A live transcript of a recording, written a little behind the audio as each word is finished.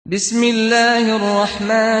بسم الله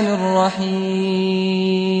الرحمن الرحيم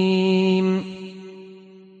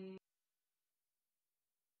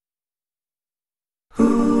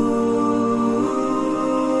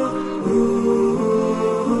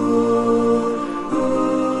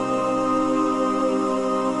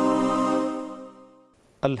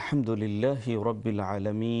الحمد لله رب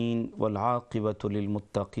العالمين والعاقبة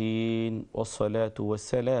للمتقين والصلاة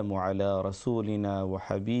والسلام على رسولنا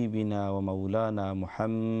وحبيبنا ومولانا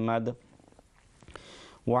محمد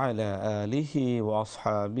وعلى آله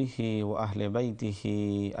وأصحابه وأهل بيته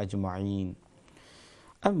أجمعين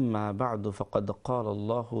أما بعد فقد قال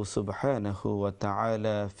الله سبحانه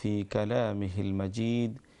وتعالى في كلامه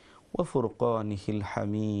المجيد وفرقانه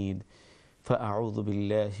الحميد فأعوذ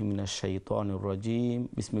بالله من الشيطان الرجيم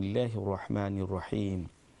بسم الله الرحمن الرحيم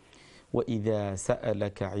وإذا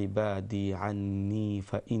سألك عبادي عني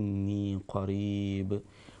فإني قريب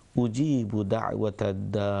أجيب دعوة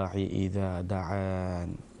الداع إذا دعان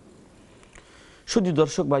শুধু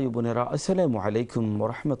দর্শক ভাই বোনেরা আসসালামু আলাইকুম ওয়া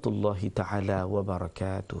রাহমাতুল্লাহি তাআলা ওয়া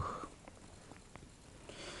বারাকাতুহু।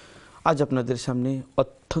 আজ আপনাদের সামনে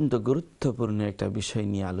অত্যন্ত গুরুত্বপূর্ণ একটা বিষয়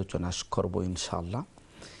নিয়ে আলোচনা করব ইনশাআল্লাহ।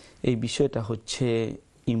 এই বিষয়টা হচ্ছে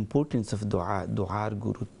ইম্পর্টেন্স অফ দোয়া, দোয়ার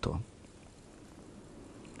গুরুত্ব।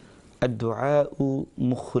 আদ-দুআউ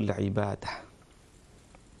মুখুল ইবাদাহ।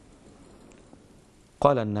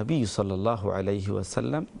 قال النبي صلى الله عليه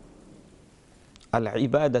وسلم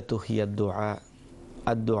العبادة هي الدعاء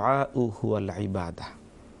الدعاء هو العبادة।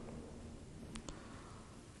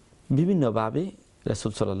 বিভিন্নভাবে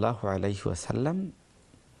রাসূল সাল্লাল্লাহু আলাইহি ওয়াসাল্লাম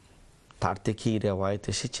তার থেকে রিওয়ায়াত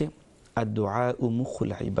এসেছে الدعاء مخ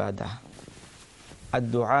العبادة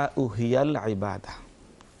الدعاء هي العبادة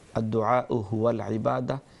الدعاء هو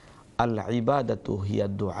العبادة العبادة هي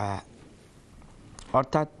الدعاء।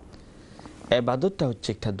 অর্থাৎ ইবাদতটা হচ্ছে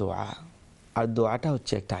একটা দোয়া আর দোয়াটা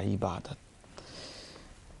হচ্ছে একটা ইবাদত।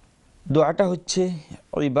 দোয়াটা হচ্ছে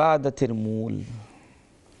ইবাদতের মূল।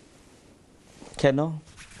 কেন?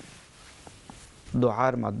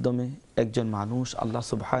 দোয়ার মাধ্যমে একজন মানুষ আল্লাহ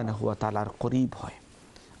সুবহানাহু ওয়া তাআলার করিব হয়,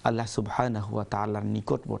 আল্লাহ সুবহানাহু ওয়া তাআলার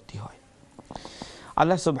নিকটবর্তী হয়।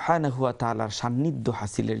 আল্লাহ সুবহানাহু ওয়া তাআলার সান্নিধ্য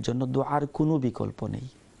হাসিলের জন্য দোয়ার কোনো বিকল্প নেই।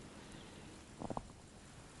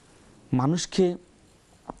 মানুষকে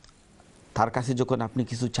তার কাছে যখন আপনি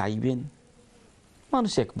কিছু চাইবেন,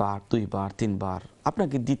 মানুষ একবার দুইবার তিনবার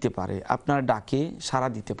আপনাকে দিতে পারে, আপনার ডাকে সাড়া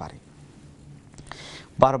দিতে পারে।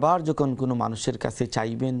 বারবার যখন কোনো মানুষের কাছে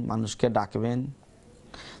চাইবেন, মানুষকে ডাকবেন,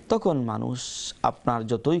 তখন মানুষ আপনার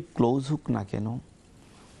যতই ক্লোজ হোক না কেন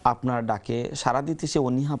আপনার ডাকে সাড়া দিতে সে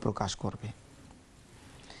অনীহা প্রকাশ করবে।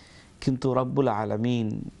 কিন্তু রব্বুল আলামিন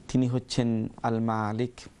তিনি হচ্ছেন আল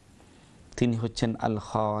মালিক, তিনি হচ্ছেন আল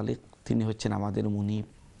খালিক, তিনি হচ্ছেন আমাদের মুনিব।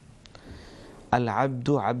 আল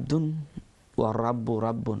আব্দু আব্দুন ওয়া রাব্বু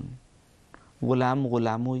রাব্বুন। গোলাম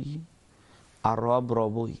গোলামই আর রব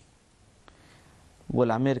রবই।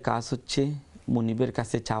 গোলামের কাজ হচ্ছে মুনিবের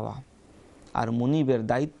কাছে চাওয়া, আর মুনিবের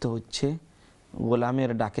দায়িত্ব হচ্ছে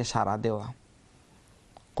গোলামের ডাকে সাড়া দেওয়া।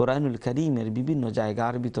 কোরআনুল কারীমের বিভিন্ন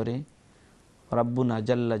জায়গার ভিতরে রব্বুনা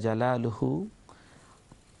জাল্লা জালালুহু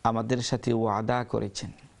আমাদের সাথে ওয়াদা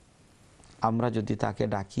করেছেন, আমরা যদি তাকে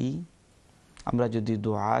ডাকি, আমরা যদি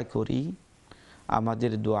দোয়া করি,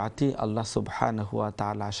 আমাদের দোয়াতে আল্লাহ সুবহানাহু ওয়া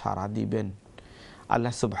তাআলা সাড়া দিবেন,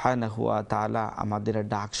 আল্লাহ সুবহানাহু ওয়া তাআলা আমাদের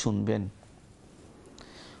ডাক শুনবেন।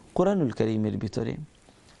 কোরআনুল কারীমের ভিতরে,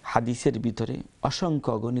 হাদিসের ভিতরে অসংখ্য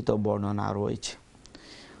অগণিত বর্ণনা রয়েছে।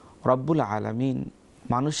 রব্বুল আলামিন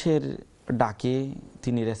মানুষের ডাকে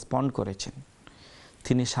তিনি রেসপন্ড করেছেন,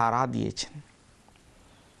 তিনি সাড়া দিয়েছেন।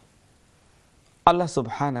 আল্লাহ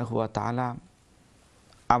সুবহানাহু ওয়া তাআলা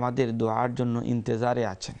আমাদের দোয়ার জন্য ইন্তজারে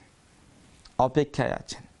আছেন, অপেক্ষায়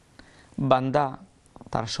আছেন। বান্দা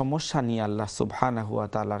তার সমস্যা নিয়ে আল্লাহ সুবহানাহু ওয়া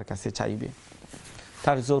তাআলার কাছে চাইবে,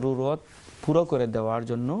 তার জরুরত পুরো করে দেওয়ার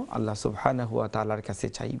জন্য আল্লাহ সুবহানাহু ওয়া তাআলার কাছে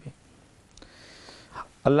চাইবে।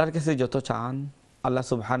 আল্লাহর কাছে যত চান আল্লাহ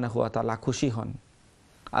সুবহানাহু ওয়া তাআলা খুশি হন,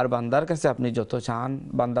 আর বান্দার কাছে আপনি যত চান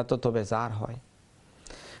বান্দা তত বেজার হয়।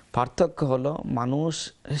 পার্থক্য হলো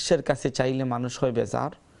মানুষের কাছে চাইলে মানুষ হয়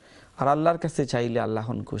বেজার, আর আল্লাহর কাছে চাইলে আল্লাহ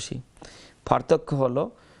হন খুশি। পার্থক্য হলো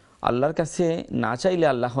আল্লাহর কাছে না চাইলে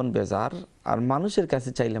আল্লাহ হন বেজার, আর মানুষের কাছে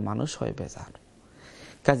চাইলে মানুষ হয় বেজার।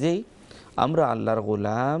 কাজেই আমরা আল্লাহর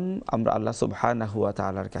গোলাম, আমরা আল্লাহ সুবহানাহু ওয়া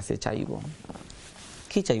তাআলার কাছে চাইব।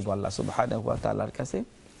 কি চাইব আল্লাহ সুবহানাহু ওয়া তাআলার কাছে?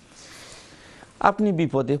 আপনি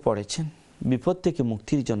বিপদে পড়েছেন, বিপদ থেকে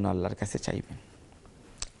মুক্তির জন্য আল্লাহর কাছে চাইবেন।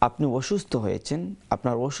 আপনি অসুস্থ হয়েছেন,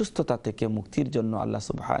 আপনার অসুস্থতা থেকে মুক্তির জন্য আল্লাহ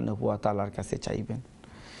সুবহানাহু ওয়া তাআলার কাছে চাইবেন।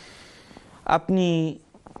 আপনি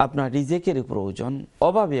আপনার রিজিকের প্রয়োজন,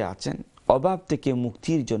 অভাবে আছেন, অভাব থেকে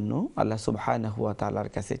মুক্তির জন্য আল্লাহ সুবহানাহু ওয়া তাআলার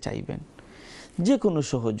কাছে চাইবেন। যে কোনো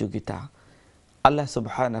সহযোগিতা আল্লাহ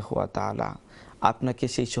সুবহানাহু ওয়া তাআলা আপনাকে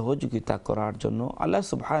সেই সহযোগিতা করার জন্য আল্লাহ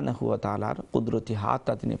সুবহানাহু ওয়া তাআলার কুদরতি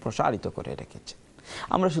হাতটা তিনি প্রসারিত করে রেখেছেন।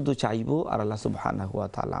 আমরা শুধু চাইবো আর আল্লাহ সুবহানাহু ওয়া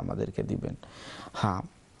তাআলা আমাদেরকে দিবেন। হ্যাঁ,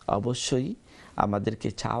 অবশ্যই আমাদেরকে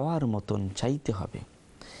চাওয়ার মতন চাইতে হবে।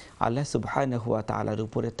 আল্লাহ সুবহানাহু ওয়া তাআলার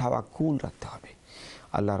উপরে তাওয়াক্কুল রাখতে হবে।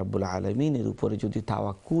 আল্লাহ রাব্বুল আলামিনের উপরে যদি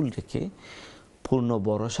তাওয়াক্কুল রেখে, পূর্ণ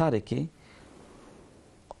ভরসা রেখে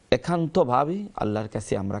একান্তভাবে আল্লাহর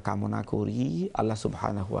কাছে আমরা কামনা করি, আল্লাহ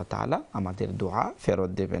সুবহানাহু ওয়া তাআলা আমাদের দোয়া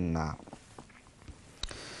ফেরত দেবেন না।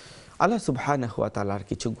 আল্লাহ সুবহানাহু ওয়া তাআলার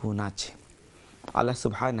কিছু গুণ আছে, আল্লাহ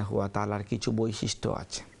সুবহানাহু ওয়া তাআলার কিছু বৈশিষ্ট্য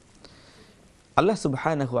আছে। আল্লাহ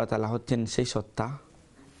সুবহানাহু ওয়া তাআলা হচ্ছেন সেই সত্তা,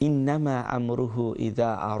 ইন্নামা আমরুহু ইযা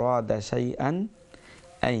আরাদা শাইআন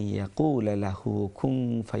আন ইয়াকুলা লাহু কুন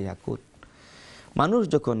ফায়াকুন। মানুষ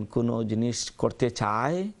যখন কোনো জিনিস করতে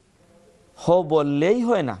চায় বললেই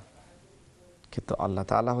হয় না, কিন্তু আল্লাহ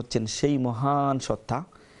তাআলা হচ্ছেন সেই মহান সত্তা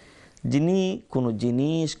যিনি কোনো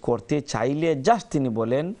জিনিস করতে চাইলে জাস্ট তিনি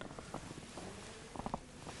বলেন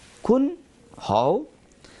কুন হও,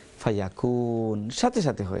 ফায়াকুন, সাথে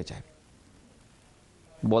সাথে হয়ে যায়।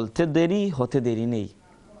 বলতে দেরি হতে দেরি নেই।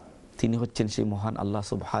 তিনি হচ্ছেন সেই মহান আল্লাহ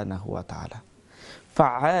সুবহানাহু ওয়া তাআলা,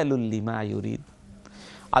 ফাআলুল লিমা ইউরিদ।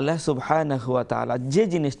 আল্লাহ সুবহানাহু ওয়া তাআলা যে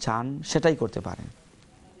জিনিস চান সেটাই করতে পারেন।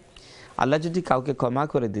 আল্লাহ যদি কাউকে ক্ষমা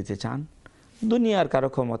করে দিতে চান, দুনিয়ার কারো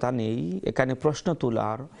ক্ষমতা নেই এখানে প্রশ্ন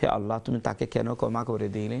তোলার, হে আল্লাহ তুমি তাকে কেন ক্ষমা করে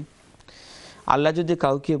দিলে। আল্লাহ যদি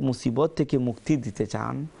কাউকে মুসিবত থেকে মুক্তি দিতে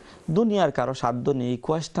চান, দুনিয়ার কারো সাধ্য নেই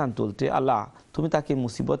কোয়েশ্চন তুলতে, আল্লাহ তুমি তাকে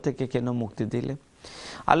মুসিবত থেকে কেন মুক্তি দিলে।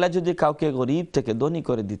 আল্লাহ যদি কাউকে গরিব থেকে ধনী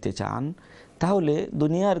করে দিতে চান, তাহলে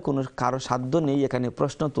দুনিয়ার কোনো কারো সাধ্য নেই এখানে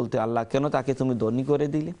প্রশ্ন তুলতে, আল্লাহ কেন তাকে তুমি ধনী করে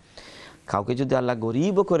দিলে। কাউকে যদি আল্লাহ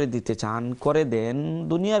গরিব করে দিতে চান, করে দেন,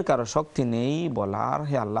 দুনিয়ার কারো শক্তি নেই বলার,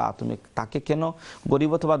 হে আল্লাহ তুমি তাকে কেন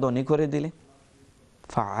গরিব অথবা ধনী করে দিলে।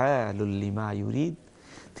 ফাআলুল লিমা ইউরিদ।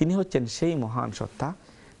 তিনি হচ্ছেন সেই মহান সত্তা,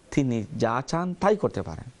 তিনি যা চান তাই করতে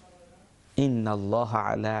পারেন। ইন্নাল্লাহা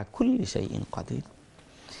আলা কুল্লি শাইইন কাদির।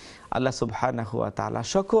 আল্লাহ সুবহানাহু ওয়া তাআলা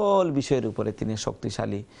সকল বিষয়ের উপরে তিনি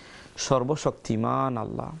শক্তিশালী, সর্বশক্তিমান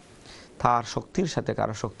আল্লাহ। তার শক্তির সাথে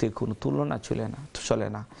কারো শক্তির কোনো তুলনা চলে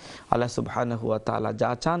না। আল্লাহ সুবহানাহু ওয়া তাআলা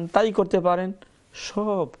যা চান তাই করতে পারেন।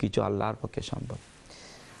 সব কিছু আল্লাহর পক্ষে সম্ভব।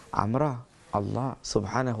 আমরা আল্লাহ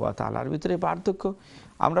সুবহানাহু ওয়া তাআলার ভিতরে পার্থক্য,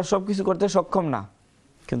 আমরা সব কিছু করতে সক্ষম না,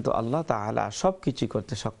 কিন্তু আল্লাহ তাআলা সব কিছুই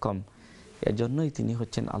করতে সক্ষম। এজন্যই তিনি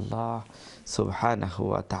হচ্ছেন আল্লাহ সুবহানাহু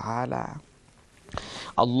ওয়া তাআলা।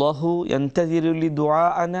 আল্লাহু ইয়ান্তাজিরু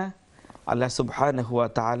লিদুআনা। আল্লাহ সুবহানাহু ওয়া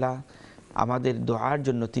তাআলা আমাদের দোয়ার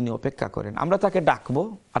জন্য তিনি অপেক্ষা করেন। আমরা তাকে ডাকবো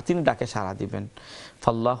আর তিনি ডাকে সাড়া দিবেন।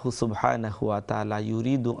 ফাল্লাহু সুবহানাহু ওয়া তাআলা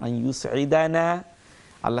ইউরিদু আন ইউসঈদানা।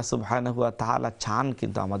 আল্লাহ সুবহানাহু ওয়া তাআলা চান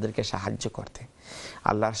কিন্তু আমাদেরকে সাহায্য করতে।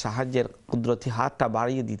 আল্লাহর সাহায্যের কুদরতি হাতটা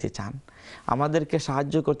বাড়িয়ে দিতে চান, আমাদেরকে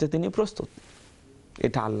সাহায্য করতে তিনি প্রস্তুত।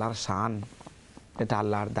 এটা আল্লাহর শান, এটা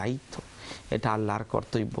আল্লাহর দায়িত্ব, এটা আল্লাহর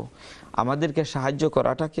কর্তব্য। আমাদেরকে সাহায্য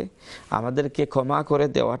করাটাকে, আমাদেরকে ক্ষমা করে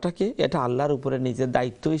দেওয়াটাকে, এটা আল্লাহর উপরে নিজের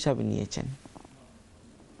দায়িত্ব হিসাবে নিয়েছেন।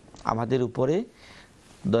 আমাদের উপরে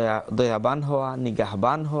দয়াবান হওয়া,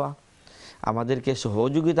 নিগাহবান হওয়া, আমাদেরকে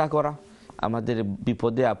সহযোগিতা করা, আমাদের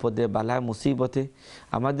বিপদে আপদে বালায় মুসিবতে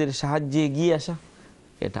আমাদের সাহায্যে এগিয়ে আসা,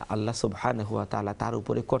 এটা আল্লাহ সুবহানাহু ওয়া তাআলা তার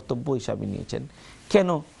উপরে কর্তব্য হিসাবে নিয়েছেন।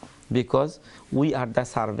 কেন? Because we are the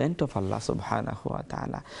servant of Allah subhanahu wa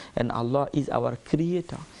ta'ala, and Allah is our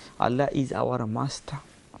creator, Allah is our master,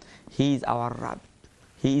 He is our Rabb,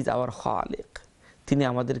 He is our Khaliq. তিনি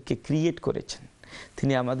আমাদেরকে ক্রিয়েট করেছেন,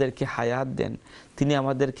 তিনি আমাদেরকে হায়াত দেন, তিনি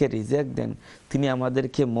আমাদেরকে রিজেক দেন, তিনি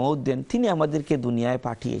আমাদেরকে মওত দেন, তিনি আমাদেরকে দুনিয়ায়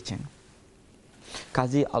পাঠিয়েছেন।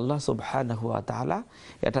 কাজী আল্লাহ সুবহানাহু ওয়া তাআলা,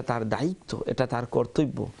 এটা তার দায়িত্ব, এটা তার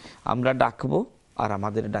কর্তব্য। আমরা ডাকবো আর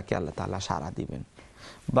আমাদের ডাকে আল্লাহ তাআলা সাড়া দিবেন।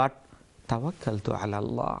 বাট তাওয়াক্কালতু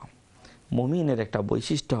আলাল্লাহ, মুমিনের একটা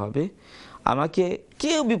বৈশিষ্ট্য হবে, আমাকে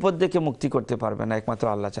কেউ বিপদ থেকে মুক্তি করতে পারবে না একমাত্র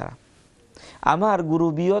আল্লাহ ছাড়া। আমার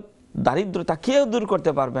গুরুবিয়ত, দারিদ্রতা কেউ দূর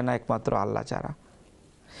করতে পারবে না একমাত্র আল্লাহ ছাড়া।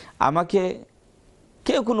 আমাকে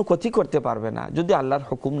কেউ কোনো ক্ষতি করতে পারবে না যদি আল্লাহর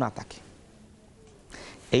হুকুম না থাকে।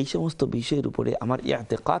 এই সমস্ত বিষয়ের উপরে আমার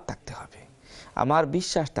ইতিকাদ থাকতে হবে, আমার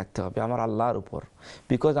বিশ্বাস থাকতে হবে আমার আল্লাহর উপর।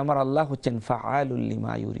 বিকজ আমার আল্লাহ হচ্ছেন ফাআলুল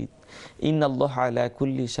লিমা ইউরিদ। ইন্নাল্লাহা আলা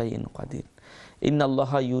কুল্লি শাইইন কাদির।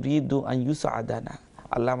 ইন্নাল্লাহা ইউরিদু আন ইউসআদানা।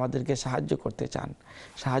 আল্লাহ আমাদেরকে সাহায্য করতে চান।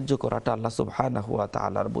 সাহায্য করাটা আল্লাহ সুবহানাহু ওয়া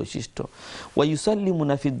তাআলার বৈশিষ্ট্য। ওয়া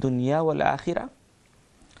ইউসাল্লিমুনা ফিদ দুনিয়া ওয়াল আখিরা।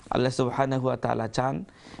 আল্লাহ সুবহানাহু ওয়া তাআলা চান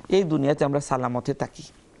এই দুনিয়াতে আমরা সালামতে থাকি।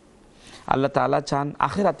 আল্লাহ তাআলা চান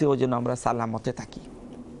আখিরাতেও যেন আমরা সালামতে থাকি।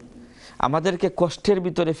 আমাদেরকে কষ্টের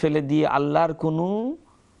ভিতরে ফেলে দিয়ে আল্লাহর কোনো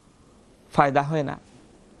ফায়দা হয় না।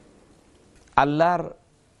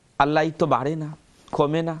 আল্লাহ তো বাড়ে না,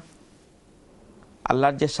 কমে না।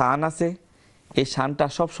 আল্লাহর যে শান আছে, এই শানটা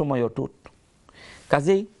সব সময় অটুট।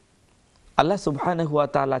 কাজেই আল্লাহ সুবহানাহু ওয়া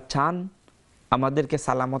তাআলা চান আমাদেরকে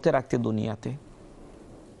সালামতে রাখতে দুনিয়াতে।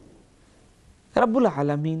 রাব্বুল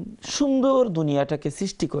আলামিন সুন্দর দুনিয়াটাকে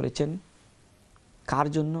সৃষ্টি করেছেন কার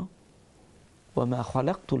জন্য? ওয়া মা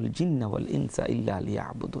খালাকতুল জিন্না ওয়াল ইনসা ইল্লা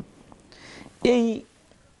লিয়াবুদুন। এই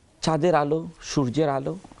চাঁদের আলো, সূর্যের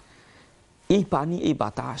আলো, এই পানি, এই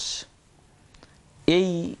বাতাস, এই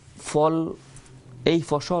ফল, এই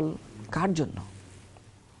ফসল কার জন্য?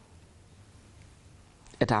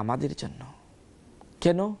 এটা আমাদের জন্য।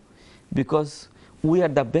 কেন? Because we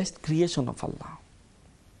are the best creation of আল্লাহ।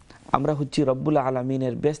 আমরা হচ্ছি রব্বুল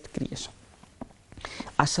আলামিনের বেস্ট ক্রিয়েশন,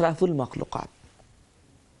 আশরাফুল মাখলুকাত।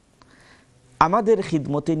 আমাদের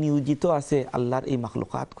খিদমতে নিয়োজিত আছে আল্লাহর এই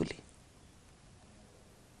মাখলুকাতগুলি।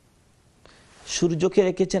 সূর্যকে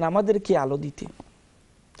রেখেছেন আমাদেরকে আলো দিতে,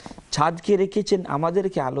 চাঁদকে রেখেছেন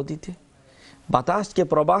আমাদেরকে আলো দিতে, বাতাসকে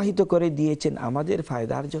প্রবাহিত করে দিয়েছেন আমাদের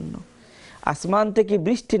ফায়দার জন্য, আসমান থেকে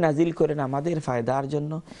বৃষ্টি নাজিল করেন আমাদের ফায়দার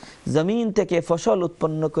জন্য, জমিন থেকে ফসল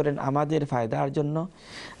উৎপন্ন করেন আমাদের ফায়দার জন্য,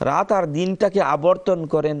 রাত আর দিনটাকে আবর্তন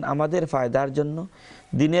করেন আমাদের ফায়দার জন্য।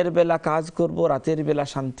 দিনের বেলা কাজ করব, রাতের বেলা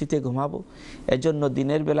শান্তিতে ঘুমাবো, এজন্য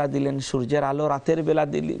দিনের বেলা দিলেন সূর্যের আলো, রাতের বেলা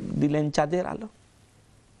দিলেন চাঁদের আলো।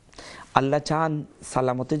 আল্লাহ চান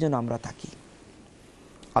সালামতে যেন আমরা থাকি।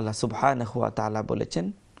 আল্লাহ সুবহানাহু ওয়া তাআলা বলেছেন,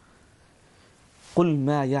 কুল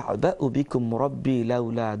মা ইয়া'বাউ বিকুম রাব্বি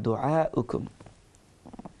লাউলা দুআউকুম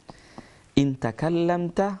ইন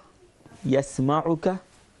তাকাল্লামতা ইয়াসমাউকা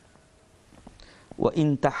ওয়া ইন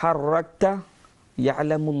তাহাররাকতা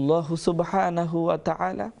ইয়া'লামুল্লাহু সুবহানাহু ওয়া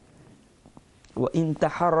তাআলা ওয়া ইন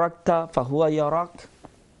তাহাররাকতা ফাহুয়া ইয়ারাক।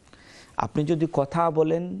 আপনি যদি কথা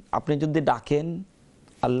বলেন, আপনি যদি ডাকেন,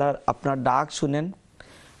 আল্লাহ আপনার ডাক শুনেন।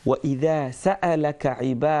 ওয়া ইযা সাআলাকা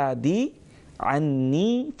ইবাদি আন্নি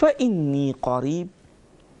ফাইন্নী করিব।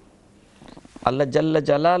 আল্লাহ জাল্লা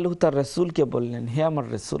জালালুহু তার রাসূলকে বললেন, হে আমার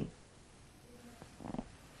রাসূল,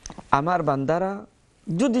 আমার বান্দারা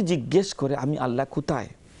যদি জিজ্ঞেস করে আমি আল্লাহ কোথায়,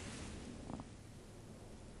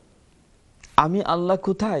 আমি আল্লাহ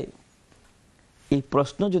কোথায়, এই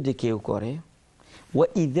প্রশ্ন যদি কেউ করে, ওয়া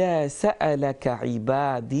ইযা সাআলাকা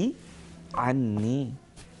ইবাদি আন্নি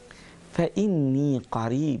ফাইন্নী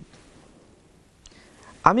করিব,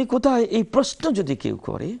 আমি কোথায়, এই প্রশ্ন যদি কেউ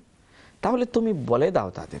করে, তাহলে তুমি বলে দাও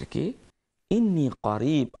তাদেরকে, ইন্নী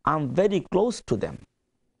করিব, I am very close to them.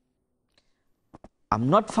 I am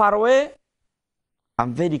not far way, I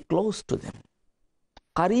am very close to them.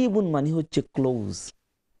 কারিবুন মানে হচ্ছে ক্লোজ।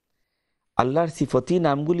 আল্লাহর সিফতি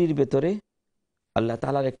নামগুলির ভেতরে আল্লাহ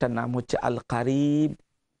তাআলার একটা নাম হচ্ছে আল কারিব।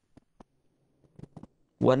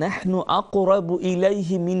 ওয়া নাহনু আকরাবু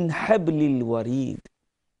ইলাইহি মিন হাবলিল ওয়ারিদ।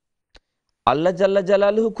 আল্লাহ জাল্লা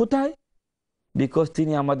জালালুহু কোথায়? বিকজ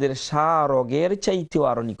তিনি আমাদের সারগের চাইতেও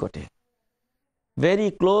আরো নিকটে, very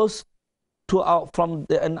close two from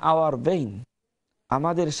our vein.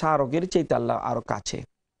 আমাদের সারগের চাইতে আল্লাহ আরো কাছে।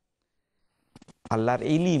 আল্লাহর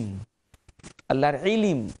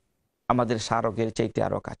ইলিম আমাদের সারগের চাইতে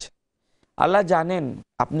আরো কাছে। আল্লাহ জানেন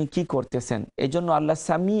আপনি কি করতেছেন, এজন্য আল্লাহ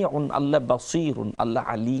সামিউন, আল্লাহ বাসীরুন, আল্লাহ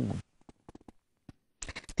আলিমুন।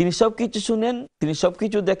 তিনি সবকিছু শুনেন, তিনি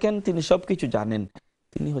সবকিছু দেখেন, তিনি সবকিছু জানেন।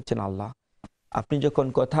 তিনি হচ্ছেন আল্লাহ। আপনি যখন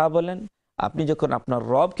কথা বলেন, আপনি যখন আপনার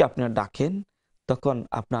রবকে আপনার ডাকেন, তখন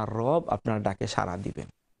আপনার রব আপনার ডাকে সাড়া দিবেন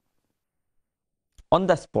on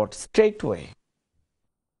the spot, straight way.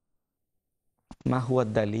 মা হুয়া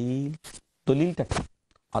দলিল, দলিলটা কি?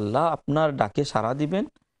 আল্লাহ আপনার ডাকে সাড়া দিবেন,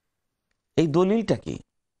 এই দলিলটা কি?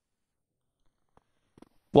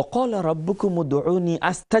 ওয়াকালা রাব্বুকুম উদউনি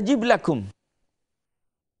আস্তাজিব লাকুম।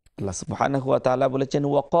 আল্লাহ সুবহানাহু ওয়া তাআলা বলেছেন,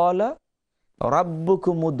 ওয়াকালা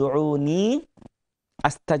রাব্বুকুম উদউনি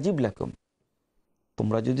আস্তাজিব লাকুম।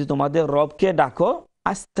 তোমরা যদি তোমাদের রবকে ডাকো,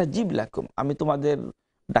 আস্তাজিব লাকুম, আমি তোমাদের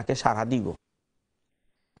ডাকে সাড়া দিব।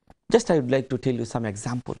 Just I would like to tell you some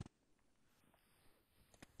example.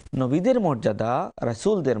 নবীদের মর্যাদা,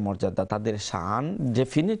 রাসূলদের মর্যাদা, তাদের শান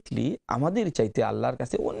ডেফিনেটলি আমাদের চাইতে আল্লাহর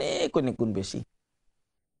কাছে অনেক অনেক গুণ বেশি।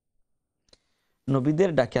 নবীদের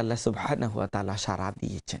ডাকে আল্লাহ সুবহানাহু ওয়া তাআলা সাড়া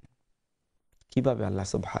দিয়েছেন। কিভাবে আল্লাহ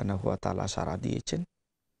সুবহানাহু ওয়া তাআলা সাড়া দিয়েছেন?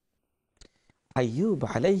 আইয়ুব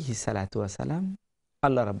আলাইহিস সালাতু ওয়াস সালাম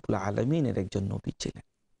আল্লাহ রাব্বুল আলামিনের একজন নবী ছিলেন।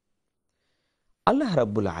 আল্লাহ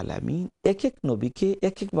রাব্বুল আলামিন এক এক নবীকে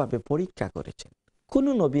এক এক ভাবে পরীক্ষা করেছেন। কোন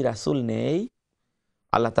নবী রাসূল নেই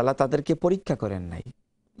আল্লাহ তাআলা তাদেরকে পরীক্ষা করেন নাই,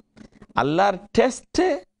 আল্লাহর টেস্টে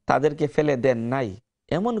তাদেরকে ফেলে দেন নাই,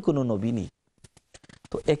 এমন কোন নবী নেই।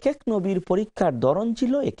 তো এক এক নবীর পরীক্ষার ধরন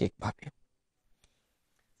ছিল এক এক ভাবে।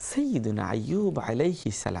 সাইয়্যিদুনা আইয়ুব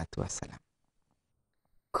আলাইহিস সালাতু ওয়াস সালাম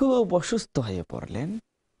খুব অসুস্থ হয়ে পড়লেন।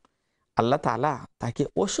 আল্লাহ তাআলা তাকে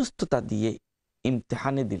অসুস্থতা দিয়ে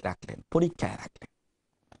ইমতিহানে দিয়ে রাখলেন, পরীক্ষায় রাখলেন।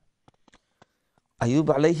 আইয়ুব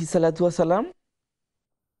আলাইহিস সালাতু ওয়াস সালাম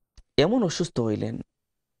এমন অসুস্থ হইলেন,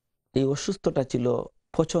 এই অসুস্থতা ছিল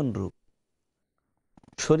পচন রোগ।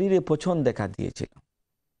 শরীরে পচন দেখা দিয়েছিল,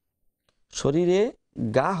 শরীরে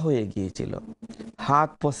গা হয়ে গিয়েছিল, হাত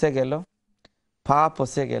পচে গেল, পা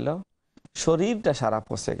পচে গেল, শরীরটা সারা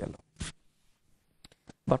পচে গেল।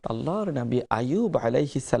 বাট আল্লাহর নবী আইয়ুব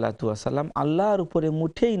আলাইহিস সালাতু ওয়াস সালাম আল্লাহর উপরে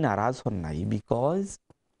মুঠেই নারাজ হন নাই, বিকজ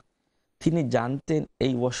তিনি জানতেন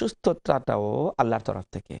এই অসুস্থতাটাও আল্লাহর তরফ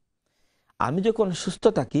থেকে। আমি যখন সুস্থ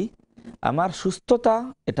থাকি, আমার সুস্থতা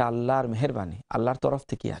এটা আল্লাহর মেহেরবানি, আল্লাহর তরফ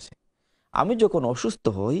থেকে আসে। আমি যখন অসুস্থ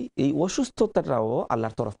হই, এই অসুস্থতাটাও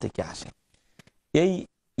আল্লাহর তরফ থেকে আসে। এই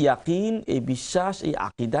ইয়াকিন, এই বিশ্বাস, এই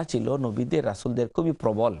আকীদা ছিল নবীদের রাসূলদের খুবই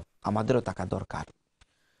প্রবল, আমাদেরও থাকা দরকার।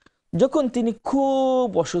 যখন তিনি খুব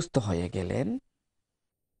অসুস্থ হয়ে গেলেন,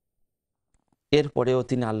 এরপরেও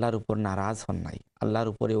তিনি আল্লাহর উপর নারাজ হন নাই, আল্লাহর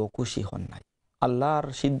উপরে অখুশি হন নাই। আল্লাহর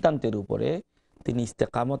সিদ্ধান্তের উপরে তিনি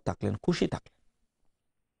ইস্তেকামত থাকলেন, খুশি থাকলেন।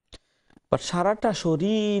 বাট সারাটা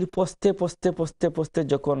শরীর পচতে পচতে পচতে পচতে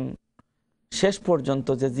যখন শেষ পর্যন্ত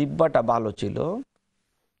যে জিহ্বাটা ভালো ছিল,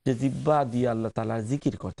 যে জিহ্বা দিয়ে আল্লাহ তাআলার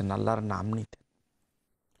জিকির করতেন, আল্লাহর নাম নিতেন,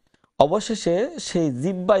 অবশেষে সেই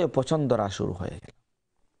জিহ্বায় পছন্দ ধরা শুরু হয়ে গেল।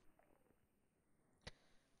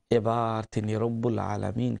 এবার তিনি রব্বুল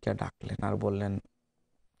আলামিনকে ডাকলেন আর বললেন,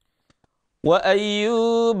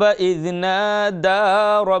 وَأَيُّوبَ إِذْ نَادَى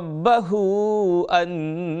رَبَّهُ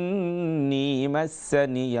أَنِّي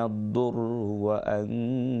مَسَّنِيَ الضُّرُّ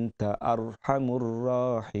وَأَنْتَ أَرْحَمُ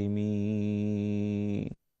الراحمين।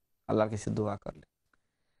 আল্লাহর কাছে দোয়া করলেন,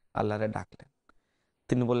 আল্লাহরে ডাকলেন।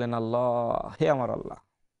 তিনি বললেন, আল্লাহ, হে আমার আল্লাহ,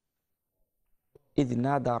 ইয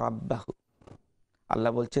নাদা রাব্বাহু, আল্লাহ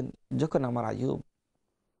বলছেন যখন আমার আইয়ুব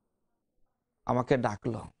আমাকে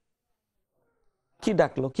ডাকলো, কি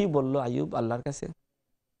ডাকলো, কি বললো আইয়ুব আল্লাহর কাছে?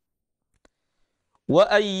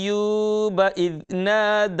 وَأَيُّوبَ إِذْ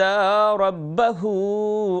نَادَى رَبَّهُ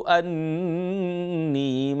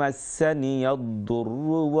أَنِّي مَسَّنِيَ الضُّرُّ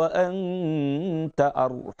وَأَنْتَ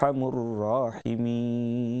أَرْحَمُ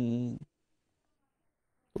الراحمين।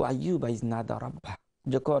 আইয়ুব ইয নাদা রাব্বাহ,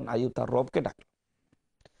 যখন আইয়ুব তার রবকে ডাকলো,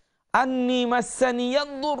 আন্নী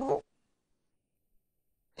মাসসানিয়াদ দুরর,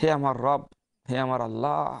 হে আমার রব, হে আমার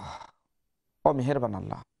আল্লাহ, ও মেহেরবান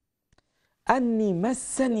আল্লাহ, আন্নী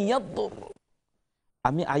মাসসানিয়াদ দুরর,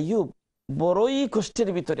 আমি আইয়ুব বড়ই কষ্টের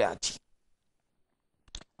ভিতরে আছি,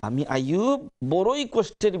 আমি আইয়ুব বড়ই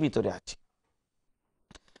কষ্টের ভিতরে আছি।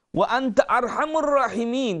 ওয়া আনতা আরহামুর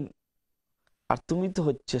রাহিমিন, আর তুমি তো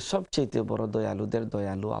হচ্ছে সবচেয়ে বড় দয়ালুদের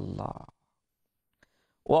দয়ালু আল্লাহ।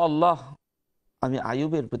 ও আল্লাহ, আমি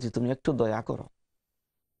আইয়ুবের প্রতি তুমি একটু দয়া করো,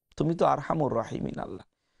 তুমি তো আরহামুর রাহিমিন আল্লাহ,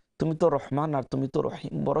 তুমি তো রহমান আর তুমি তো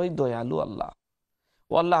রহিম, বড়ই দয়ালু আল্লাহ।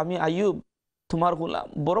 ও আল্লাহ, আমি আইয়ুব তোমার গোলাম,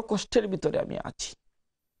 বড় কষ্টের ভিতরে আমি আছি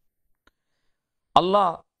আল্লাহ।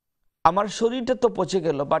 আমার শরীরটা তো পচে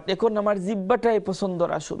গেল, বাট এখন আমার জিহ্বাটাই পছন্দ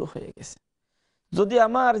করা শুরু হয়ে গেছে। যদি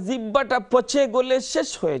আমার জিহ্বাটা পচে গলে শেষ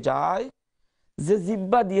হয়ে যায়, যে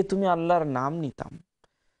জিহ্বা দিয়ে তুমি আল্লাহর নাম নিতাম,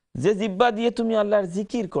 যে জিহ্বা দিয়ে তুমি আল্লাহর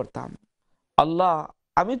জিকির করতাম, আল্লাহ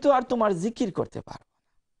আমি তো আর তোমার জিকির করতে পারব না।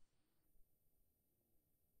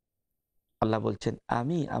 আল্লাহ বলছেন,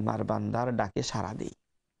 আমি আমার বান্দার ডাকে সাড়া দিই,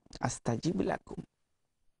 আস্তাজিব লাকুম।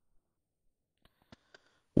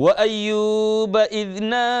 وَأَيُّوبَ إِذْ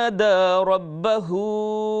نَادَى رَبَّهُ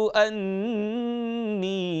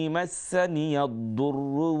أَنِّي مَسَّنِيَ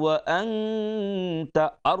الضُّرُّ وَأَنْتَ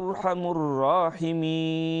أَرْحَمُ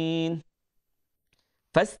الراحمين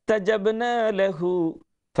فَاسْتَجَبْنَا لَهُ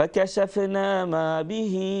فَكَشَفْنَا مَا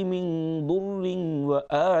بِهِ مِنْ ضُرٍّ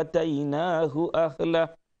وَآتَيْنَاهُ أَهْلَهُ।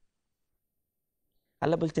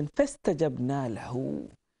 আল্লাহ বলছেন, ফাস্তাজাবনা লাহু,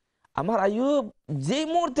 আমার আইয়ুব যে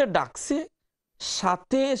মুহূর্তে ডাকছে,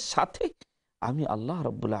 সাথে সাথে আমি আল্লাহ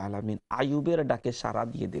রাব্বুল আলামিন আইয়ুবের ডাকে সাড়া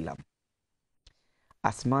দিয়ে দিলাম।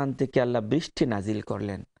 আসমান থেকে আল্লাহ বৃষ্টি নাজিল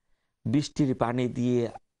করলেন, বৃষ্টির পানি দিয়ে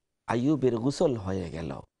আইয়ুবের গোসল হয়ে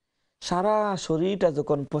গেল। সারা শরীরটা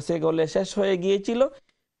যখন পচে গলে শেষ হয়ে গিয়েছিল,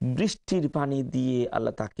 বৃষ্টির পানি দিয়ে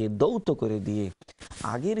আল্লাহ তাকে দৌত করে দিয়ে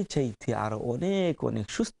আগের চাইতে আরো অনেক অনেক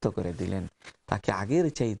সুস্থ করে দিলেন, তাকে আগের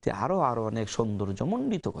চাইতে আরো আরো অনেক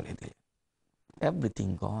সৌন্দর্যমণ্ডিত করে দিলেন। এভরিথিং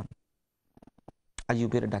গন।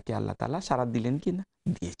 আইয়ুবের ডাকে আল্লাহ তাআলা সাড়া দিলেন কিনা?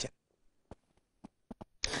 দিয়েছেন।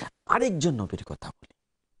 আরেকজন নবীর কথা বলি,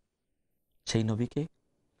 সেই নবীকে,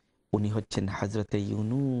 উনি হচ্ছেন হযরতে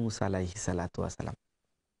ইউনূস আলাইহিস সালাতু ওয়াস সালাম।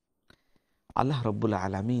 আল্লাহ রাব্বুল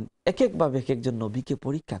আলামিন এক একভাবে এক একজন নবীকে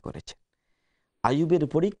পরীক্ষা করেছেন। আইয়ুবের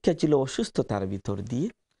পরীক্ষা ছিল অসুস্থতার ভিতর দিয়ে,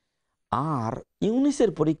 আর ইউনুসের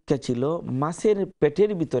পরীক্ষা ছিল মাছের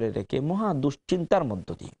পেটের ভিতরে রেখে মহা দুশ্চিন্তার মধ্য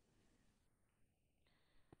দিয়ে।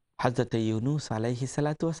 হযরত ইউনুস আলাইহিস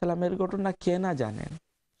সালাতু ওয়াস সালামের ঘটনা কে না জানেন,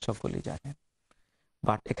 সকলেই জানেন।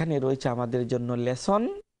 বাট এখানে রয়েছে আমাদের জন্য লেসন,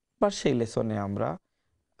 বা সেই লেসনে আমরা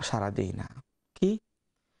সাড়া দেই না। কি?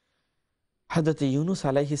 হযরত ইউনুস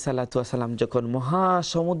আলাইহিস সালাতু ওয়াস সালাম যখন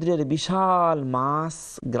মহাসমুদ্রের বিশাল মাছ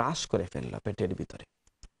গ্রাস করে ফেলল পেটের ভিতরে,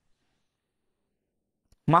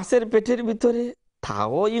 মাছের পেটের ভিতরে,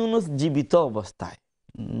 তাও ইউনুস জীবিত অবস্থায়,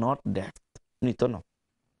 নট ডেড, মৃত নয়,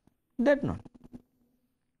 ডেড নয়,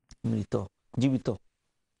 মৃত, জীবিত।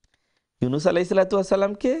 ইউনুস আলাইহিস সালাতু ওয়াস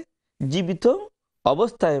সালামকে জীবিত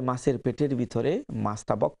অবস্থায় মাছের পেটের ভিতরে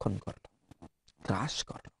মাছটা ভক্ষণ করল, গ্রাস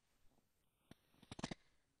করল।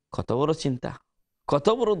 কত বড় চিন্তা, কত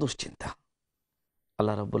বড় দুশ্চিন্তা।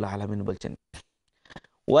 আল্লাহ রাব্বুল আলামিন বলছেন,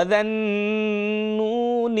 وَذَا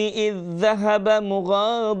النُّونِ إِذ ذَّهَبَ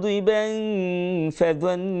مُغَاضِبًا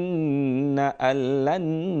فَظَنَّ أَن لَّن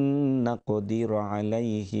نَّقْدِرَ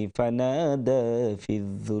عَلَيْهِ فنادى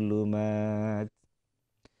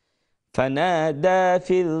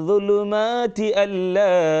في الظلمات أن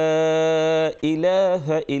لا إله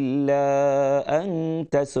إلا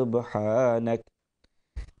أنت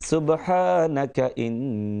سبحانك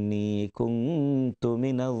إني كنت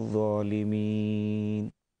من الظالمين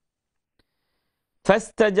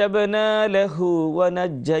فاستجبنا له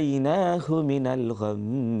ونجيناه من الغم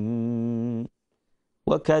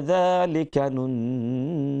وكذلك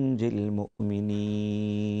ننجي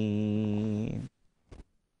المؤمنين।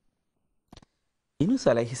 ইউনুস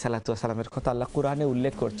আলাইহিস সালাতু ওয়াস সালামের কথা আল্লাহ কোরআনে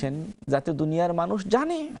উল্লেখ করছেন যাতে দুনিয়ার মানুষ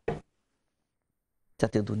জানে,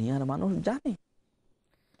 যাতে দুনিয়ার মানুষ জানে।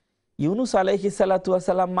 ইউনুস আলাইহিস সালাতু ওয়াস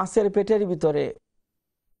সালাম মাছের পেটের ভিতরে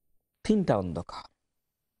তিনটা অন্ধকার,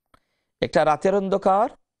 একটা রাতের অন্ধকার,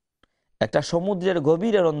 একটা সমুদ্রের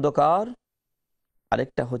গভীরের অন্ধকার,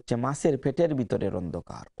 আরেকটা হচ্ছে মাছের পেটের ভিতরের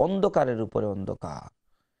অন্ধকার। অন্ধকারের উপরে অন্ধকার।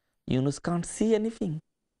 ইউনুস কান্ট সি এনিথিং,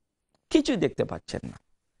 কিছুই দেখতে পাচ্ছেন না।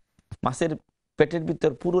 মাছের পেটের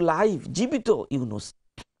ভিতর পুরো লাইফ জীবিত ইউনুস।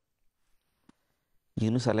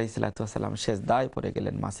 ইউনুস আলাইহিস সালাতু ওয়াস সালাম সেজদায় পড়ে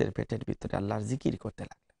গেলেন, মাছের পেটের ভিতরে আল্লাহর জিকির করতে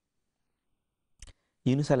লাগলেন।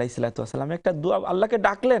 ইউনুস আলাইহিস সালাতু ওয়াস সালাম একটা দোয়া, আল্লাহকে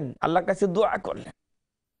ডাকলেন, আল্লাহর কাছে দোয়া করলেন।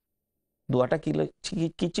 দোয়াটা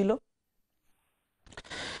কি ছিল?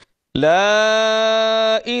 লা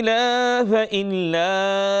ইলাহা ইল্লা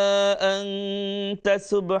আনতা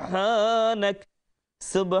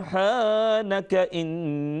সুবহানাকা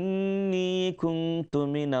ইন্নী কুনতু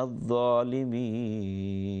মিনাজ জালিমিন।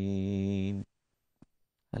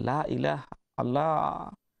 লা ইলাহা, আল্লাহ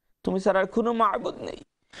তুমি ছাড়া আর কোনো মাবুদ নেই,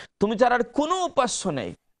 তুমি ছাড়া আর কোনো উপাস্য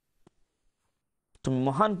নেই, তুমি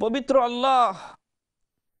মহান পবিত্র আল্লাহ।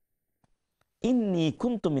 ইন্নী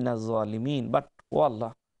কুনতু মিনাজ জালিমিন, বাট ও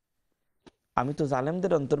আল্লাহ, আমি তো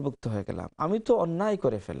জালেমদের অন্তর্ভুক্ত হয়ে গেলাম, আমি তো অন্যায়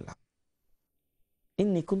করে ফেললাম।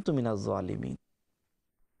 ইন্নী কুনতু মিনাজ জালিমিন,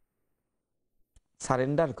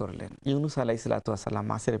 সারেন্ডার করলেন। ইউনুস আলাইহিস সালাতু ওয়াস সালাম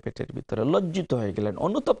মাছের পেটের ভিতরে লজ্জিত হয়ে গেলেন,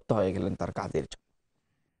 অনুতপ্ত হয়ে গেলেন তার কাজের জন্য।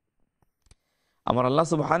 আমার আল্লাহ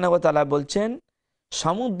সুবহানাহু ওয়া তাআলা বলছেন,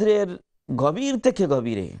 সমুদ্রের গভীর থেকে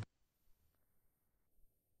গভীরে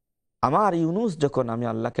আমার ইউনুস যখন আমি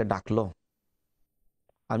আল্লাহকে ডাকলো,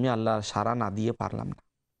 আমি আল্লাহর সাড়া না দিয়ে পারলাম না।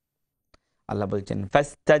 আল্লাহ বলছেন,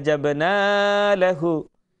 ফাস্তাজাবনা লাহু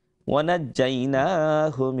ওয়া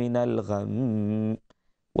নাজ্জাইনাহু মিনাল গাম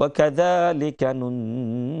ওয়া কাযালিকা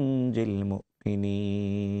নুনজিল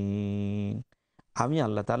মুমিনিন। আমি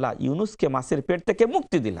আল্লাহ তাআলা ইউনুসকে মাছের পেট থেকে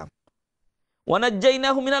মুক্তি দিলাম। ওয়া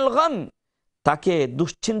নাজ্জাইনাহু মিনাল গাম, তাকে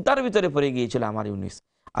দুশ্চিন্তার ভিতরে পড়ে গিয়েছিল আমার ইউনুস।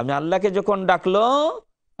 আমি আল্লাহকে যখন ডাকলো,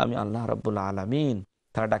 আমি আল্লাহ রাব্বুল আলামিন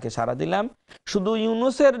তার ডাকে সাড়া দিলাম। শুধু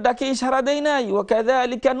ইউনুসের ডাকেই সাড়া দেই নাই, ওয়া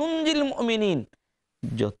কাযালিকা নুনজিল মুমিনিন,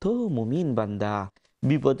 যত মুমিন বান্দা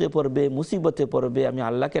বিপদে পড়বে, মুসিবতে পড়বে, আমি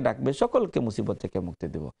আল্লাহকে ডাকবে, সকলকে মুসিবত থেকে মুক্তি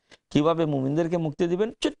দেব। কিভাবে মুমিনদেরকে মুক্তি দিবেন,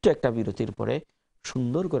 ছোট্ট একটা বিরতির পরে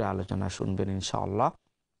সুন্দর করে আলোচনা শুনবেন ইনশাআল্লাহ।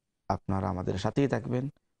 আপনারা আমাদের সাথেই থাকবেন।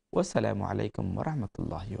 ওয়াসসালামু আলাইকুম ওয়া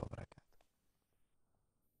রাহমাতুল্লাহি ওয়া বারাকাতুহু।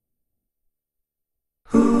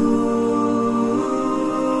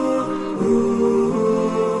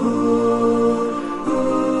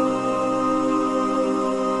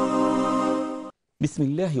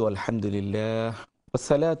 বিসমিল্লাহি ওয়াল হামদুলিল্লাহ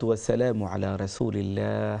ওয়াসসালাতু ওয়াসসালামু আলা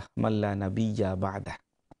রাসূলিল্লাহ মান লা নাবিয়্যা বা'দা।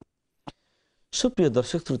 সুপ্রিয়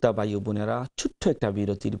দর্শক শ্রোতা ভাই ও বোনেরা, ছোট্ট একটা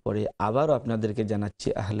বিরতির পরে আবারও আপনাদেরকে জানাচ্ছি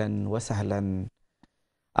আহলান ওয়া সাহলান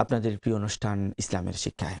আপনাদের প্রিয় অনুষ্ঠান ইসলামের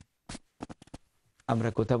শিক্ষায়। আমরা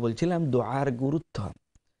কথা বলছিলাম দোয়ার গুরুত্ব।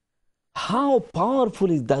 হাউ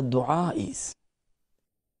পাওয়ারফুল ইজ দ্য দোয়া ইজ,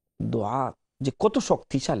 দোয়া যে কত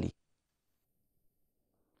শক্তিশালী।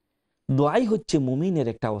 দোয়াই হচ্ছে মুমিনের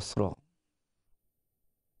একটা অস্ত্র,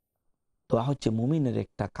 দোয়া হচ্ছে মুমিনের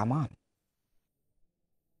একটা কামান।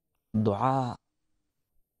 দোয়া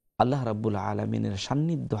আল্লাহ রাব্বুল আলামিনের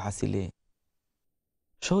সান্নিধ্য হাসিলে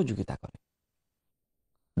সহযোগিতা করে।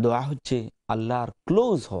 দোয়া হচ্ছে আল্লাহর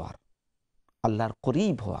ক্লোজ হওয়ার, আল্লাহর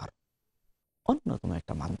করিব হওয়ার অন্যতম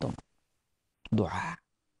একটা মাধ্যম। দোয়া,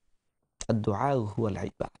 দোয়া হুয়াল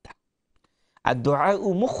ইবাদা, আর দোয়া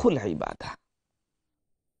মুখুল ইবাদা।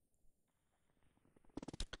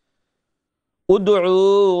 উদউ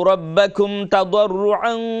রাব্বাকুম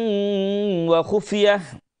তাদাররুআন ওয়া খুফিয়াহ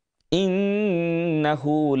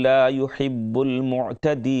ইন্নাহু লা ইউহিব্বুল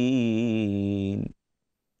মু'তাদিন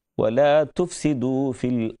ওয়ালা তুফসিদু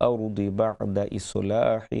ফিল আরদি বা'দা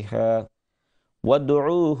ইসলাহিহা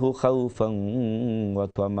ওয়াদউহু খাউফান ওয়া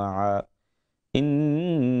তামাআ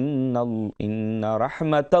ইন্না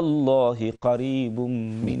রাহমাতাল্লাহি কারীবুম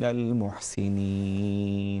মিনাল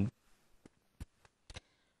মুহসিনিন।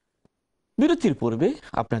 বিরতির পূর্বে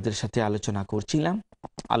আপনাদের সাথে আলোচনা করছিলাম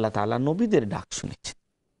আল্লাহ তাআলা নবীদের ডাক শুনেছেন,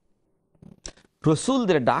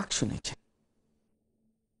 রসুলদের ডাক শুনেছেন।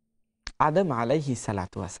 আদম আলাইহিস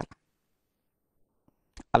সালাতু ওয়াস সালাম,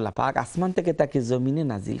 আল্লাহ পাক আসমান থেকে তাকে জমিনে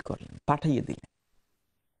নাজিল করলেন, পাঠিয়ে দিলেন।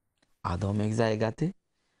 আদম এক জায়গাতে,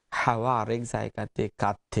 হাওয়া আরেক জায়গাতে,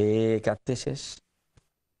 কাঁদতে কাঁদতে শেষ।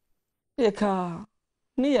 একা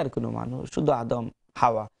নেই আর কোনো মানুষ, শুধু আদম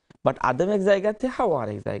হাওয়া। বাট আদম এক জায়গাতে, হাওয়া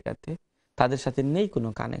আরেক জায়গাতে, তাদের সাথে নেই কোনো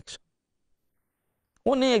কানেকশন।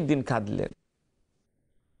 অনেক দিন কাঁদলেন।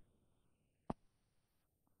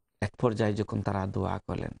 এক পর্যায়ে যখন তারা দোয়া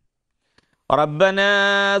করলেন, রব্বানা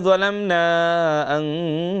যালামনা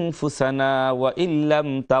আনফুসানা ওয়া ইল্লাম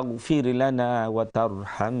তাগফির লানা ওয়া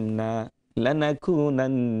তারহামনা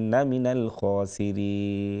লানাকুনান্না মিনাল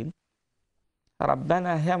খাসিরিন।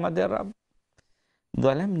 রব্বানা, হে আমাদের রব,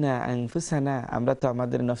 যালামনা আনফুসানা, আমরা তো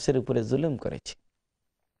আমাদের নফসের উপরে জুলুম করেছি।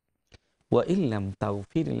 ওয়া ইল্লাম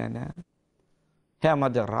তাগফির লানা, হে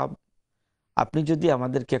আমাদের রব, আপনি যদি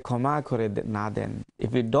আমাদেরকে ক্ষমা করে না দেন,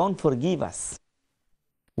 ইফ ইউ ডোন্ট ফরগিভ আস,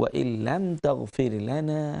 ওয়া ইল্লাম তাগফির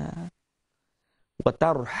লানা ওয়া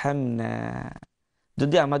তারহামনা,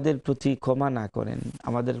 যদি আমাদের প্রতি ক্ষমা না করেন,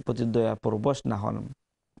 আমাদের প্রতি দয়া পরবশ না হন,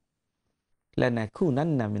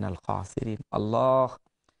 লানাকুনান্না মিনাল খাসিরিন, আল্লাহ,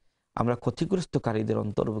 আমরা ক্ষতিগ্রস্তকারীদের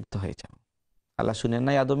অন্তর্ভুক্ত হয়ে যাব। আল্লাহ শুনেন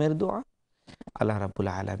নাই আদমের দোয়া? আল্লাহ রাব্বুল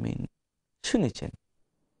আলামিন শুনেছেন,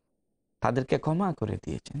 তাদেরকে ক্ষমা করে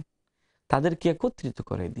দিয়েছেন, তাদেরকে একত্রিত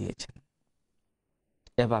করে দিয়েছেন।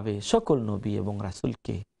 এভাবে সকল নবী এবং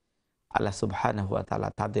রাসূলকে আল্লাহ সুবহানাহু ওয়া তাআলা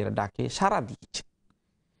তাদের ডাকে সাড়া দিয়েছেন।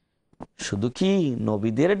 শুধু কি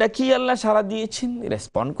নবীদের ডাকি আল্লাহ সাড়া দিয়েছেন,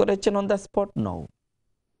 রেসপন্ড করেছেন অন দ্য স্পট? নো,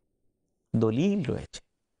 দলিল রয়েছে।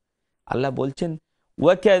 আল্লাহ বলছেন,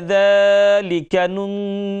 ওয়াকাযালিকা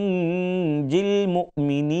নুনজিল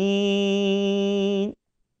মুমিনিন,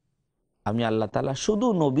 আমি আল্লাহ তাআলা শুধু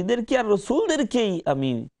নবীদেরকে আর রাসূলদেরকেই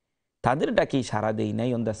আমি তাদের ডাকেই সাড়া দেই নাই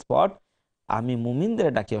অন দ্য স্পট, আমি মুমিনদের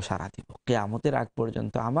ডাকেও সাড়া দিব। কিয়ামতের আগ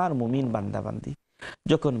পর্যন্ত আমার মুমিন বান্দাবান্দি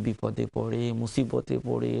যখন বিপদে পড়ে, মুসিবতে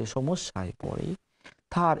পড়ে, সমস্যায় পড়ে,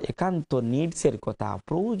 তার একান্ত নিডসের কথা,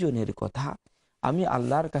 প্রয়োজনের কথা আমি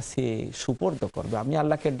আল্লাহর কাছে সুপর্দ করবে, আমি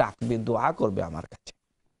আল্লাহকে ডাকবে, দোয়া করবে আমার কাছে।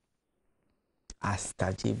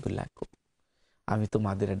 আস্তাজিব লাকুম, আমি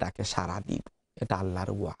তোমাদের ডাকে সাড়া দিব, এটা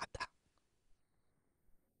আল্লাহর ওয়াদা।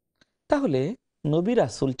 তাহলে নবী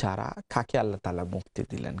রাসূল ছাড়া কাকে আল্লাহ তাআলা মুক্তি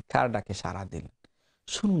দিলেন, কার ডাকে সাড়া দিলেন?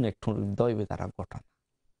 শুনুন একটু দৈবে তারা ঘটনা।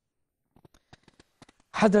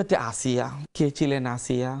 হযরতে আসিয়া, কে ছিলেন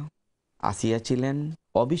আসিয়া? আসিয়া ছিলেন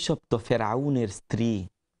অভিশপ্ত ফেরাউনের স্ত্রী,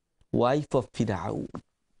 ওয়াইফ অফ ফিরাউন।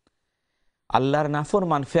 আল্লাহর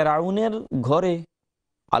নাফরমান ফেরাউনের ঘরে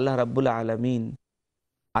আল্লাহ রাব্বুল আলামিন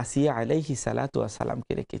আসিয়া আলাইহিস সালাতু ওয়াস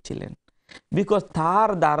সালামকে রেখেছিলেন, বিকজ তার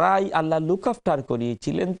দ্বারাই আল্লাহ লুক আফটার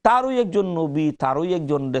করিয়েছিলেন তারই একজন নবী, তারই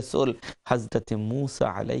একজন রাসূল, হযরতে মূসা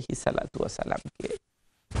আলাইহিস সালাতু ওয়াস সালামকে।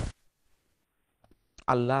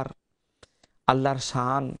 আল্লাহর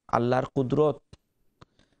শান, আল্লাহর কুদরত,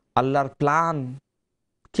 আল্লাহর প্ল্যান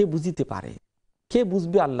কে বুঝিতে পারে? কে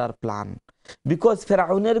বুঝবে আল্লাহর প্ল্যান? বিকজ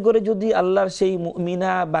ফেরাউনের ঘরে যদি আল্লাহর সেই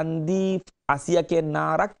মুমিনা বান্দি আসিয়াকে না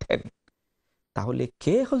রাখতেন, তাহলে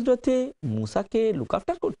কে হযরতে মূসাকে লুক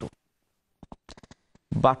আফটার করত?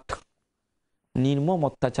 বাট নির্মম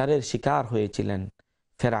অত্যাচারের শিকার হয়েছিলেন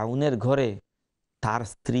ফেরাউনের ঘরে তার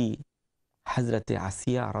স্ত্রী হযরতে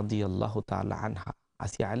আসিয়া রাদিয়াল্লাহু তাআলা আনহা,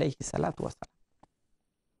 আসিয়া আলাইহিস সালাতু ওয়াস সালাম।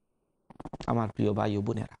 আমার প্রিয় ভাই ও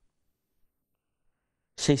বোনেরা,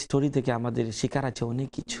 সেই স্টোরি থেকে আমাদের শিকার আছে অনেক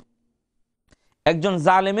কিছু। একজন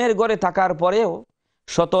জালেমের ঘরে থাকার পরেও,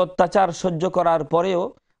 শত অত্যাচার সহ্য করার পরেও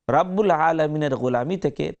রাব্বুল আলামিনের গোলামি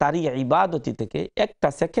থেকে, তারই ইবাদতি থেকে একটা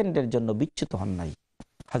সেকেন্ডের জন্য বিচ্যুত হন নাই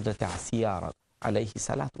হযরত আসিয়া আলাইহিস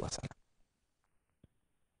সালাতু ওয়াস সালাম।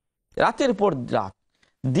 রাতের পর রাত,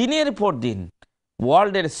 দিনের পর দিন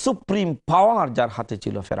ওয়ার্ল্ডের সুপ্রিম পাওয়ার যার হাতে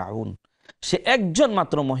ছিল ফেরাউন, সে একজন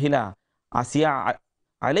মাত্র মহিলা আসিয়া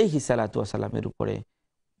আলাইহিস সালাতু ওয়াস সালামের উপরে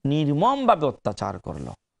নির্মমভাবে অত্যাচার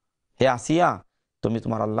করলো। হে আসিয়া, তুমি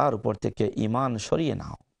তোমার আল্লাহর উপর থেকে ঈমান সরিয়ে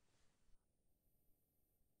নাও,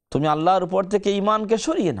 তুমি আল্লাহর উপর থেকে ঈমানকে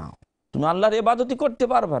সরিয়ে নাও, তুমি আল্লাহর ইবাদতি করতে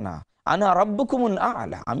পারবে না। আনা রাব্বুকুমুল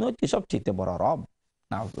আ'লা, আমি হচ্ছি সবচেয়ে বড় রব।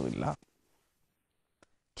 নাউযুবিল্লাহ।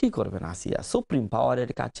 কি করবেন আসিয়া? সুপ্রিম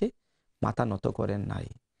পাওয়ারের কাছে মাথা নত করেন নাই।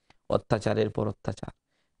 অত্যাচারের পর অত্যাচার,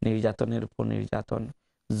 নির্যাতনের পর নির্যাতন,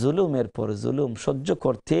 জুলুমের পর জুলুম সহ্য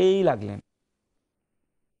করতেই লাগলেন।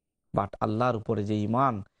 বাট আল্লাহর উপরে যে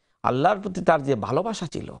ঈমান, আল্লাহর প্রতি তার যে ভালোবাসা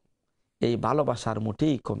ছিল, এই ভালোবাসার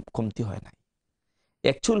মোটেই কমতি হয় নাই।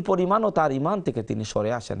 একচুল পরিমাণও তার ঈমান থেকে তিনি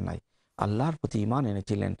সরে আসেন নাই। আল্লাহর প্রতি ঈমান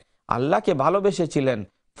এনেছিলেন, আল্লাহকে ভালোবেসেছিলেন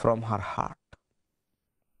ফ্রম হার হার্ট।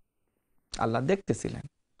 আল্লাহ দেখতেছিলেন,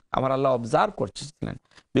 আমার আল্লাহ অবজার্ভ করতেছিলেন,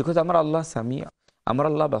 বিকজ আমার আল্লাহ সামিয়া, আমার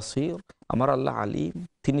আল্লাহ বাসীর, আমার আল্লাহ আলিম।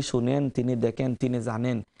 তিনি শুনেন, তিনি দেখেন, তিনি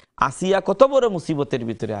জানেন আসিয়া কত বড় মুসিবতের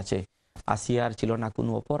ভিতরে আছে। আসিয়ার ছিল না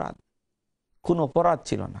কোনো অপরাধ, কোনো অপরাধ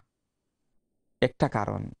ছিল না। একটা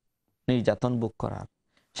কারণ নির্যাতন ভোগ করার,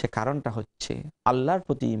 সে কারণটা হচ্ছে আল্লাহর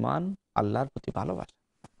প্রতি ঈমান, আল্লাহর প্রতি ভালোবাসা।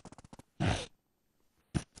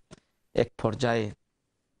 এক পর্যায়ে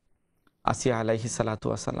আসিয়া আলাইহিস সালাতু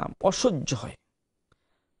ওয়াস সালাম অসহ্য হয়,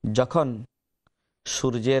 যখন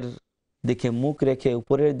সূর্যের দিকে মুখ রেখে,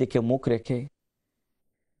 উপরের দিকে মুখ রেখে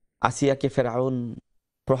আসিয়াকে ফেরাউন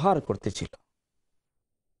প্রহার করতেছিল,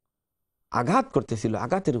 আঘাত করতেছিল,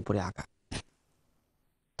 আঘাতের উপরে আঘাত।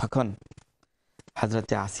 তখন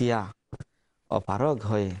হযরতে আসিয়া অপারগ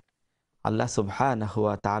হয়ে আল্লাহ সুবহানাহু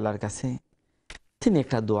ওয়া তাআলার কাছে তিনি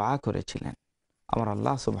একটা দোয়া করেছিলেন। আমার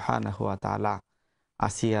আল্লাহ সুবহানাহু ওয়া তাআলা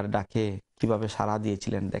আসিয়ার ডাকে কিভাবে সাড়া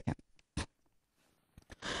দিয়েছিলেন দেখেন।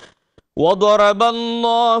 وضرب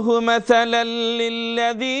الله مثلا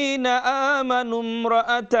للذين آمنوا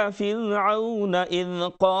امرأة فرعون إذ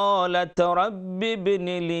قالت رب ابن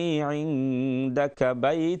لي عندك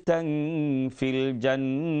بيتا في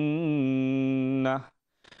الجنة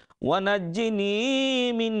ونجني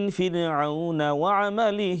من فرعون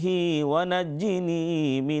وعمله ونجني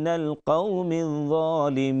من القوم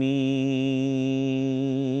الظالمين।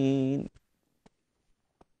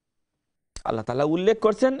 আল্লাহ তাআলা উল্লেখ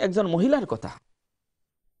করছেন একজন মহিলার কথা,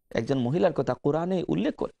 একজন মহিলার কথা কোরআনে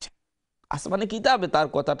উল্লেখ করেছেন, আসমানে কিতাবে তার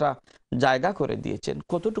কথাটা জায়গা করে দিয়েছেন।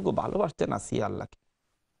 কতটুকু ভালোবাসতেন আসিয়া আল্লাহকে।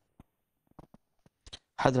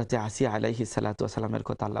 হযরতে আসিয়া আলাইহিস সালাতু ওয়াস সালামের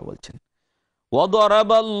কথা আল্লাহ বলছেন,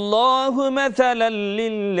 وضرب الله مثلا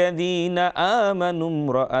للذين آمنوا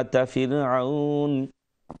امرأة فرعون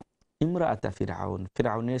امرأة فرعون,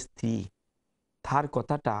 ফিরআউনের স্ত্রী, তার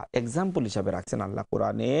কথাটা এক্সাম্পল হিসাবে রাখছেন আল্লাহ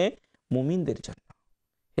কোরআনে মুমিনদের জন্য।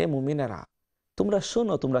 হে মুমিনেরা, তোমরা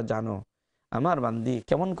শোনো, তোমরা জানো আমার বান্দি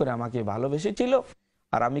কেমন করে আমাকে ভালোবেসেছিল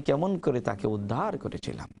আর আমি কেমন করে তাকে উদ্ধার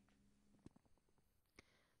করেছিলাম।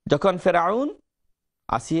 যখন ফেরাউন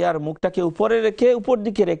আসিয়ার মুখটাকে উপরে রেখে, উপর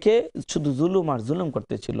দিকে রেখে শুধু জুলুম আর জুলুম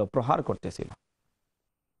করতেছিল, প্রহার করতেছিল,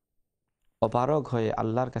 অপারগ হয়ে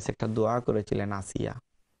আল্লাহর কাছে একটা দোয়া করেছিলেন আসিয়া।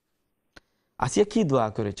 আসিয়া কি দোয়া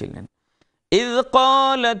করেছিলেন? إذ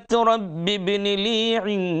قالت رب ابن لي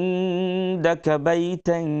عندك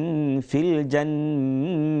بيتا في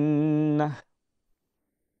الجنة।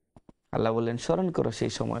 আল্লাহ বললেন, স্মরণ করো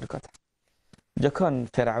সেই সময়ের কথা যখন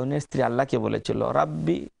ফেরাউনের স্ত্রী আল্লাহকে বলেছিল,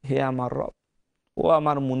 রাব্বি, হে আমার রব, ও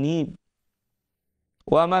আমার মুনিব,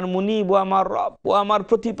 ও আমার মুনিব, ও আমার রব, ও আমার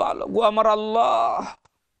প্রতিপালক, ও আমার আল্লাহ,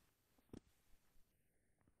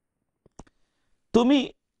 তুমি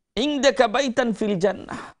ইনদাকা বাইতান ফিল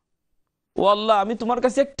জান্নাহ, ও আল্লাহ আমি তোমার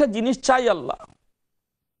কাছে একটা জিনিস চাই আল্লাহ।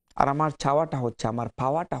 আর আমার চাওয়াটা হচ্ছে, আমার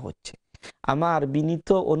পাওয়াটা হচ্ছে, আমার বিনীত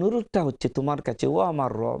অনুরোধটা হচ্ছে তোমার কাছে, ও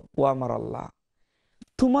আমার রব, ও আমার আল্লাহ,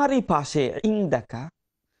 তোমারই পাশে, ইনদাকা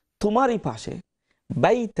তোমারই পাশে,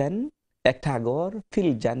 বাইতান একটা ঘর,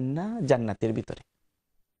 ফিল জান্নাহ জান্নাতের ভিতরে।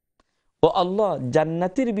 ও আল্লাহ,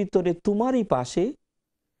 জান্নাতের ভিতরে তোমারই পাশে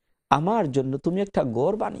আমার জন্য তুমি একটা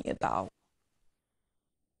ঘর বানিয়ে দাও।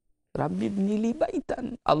 রাব্বি ইবনি লি বাইতান,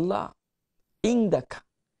 আল্লাহ ইনদাকা,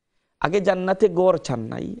 আগে জান্নাতে গড় চান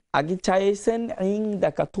নাই, আগে চাইছেন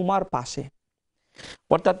ইনদাকা তোমার পাশে।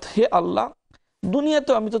 অর্থাৎ হে আল্লাহ,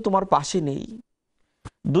 দুনিয়াতে আমি তো তোমার পাশে নেই,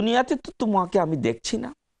 দুনিয়াতে তো তোমাকে আমি দেখছি না,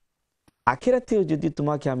 আখিরাতেও যদি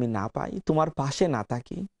তোমাকে আমি না পাই, তোমার পাশে না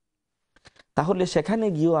থাকি, তাহলে সেখানে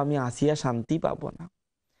গিয়েও আমি আসিয়া শান্তি পাবো না।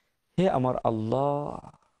 হে আমার আল্লাহ,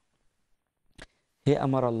 হে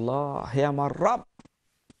আমার আল্লাহ, হে আমার রব,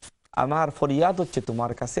 আমার ফরিয়াদ হচ্ছে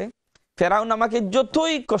তোমার কাছে, ফেরাউন আমাকে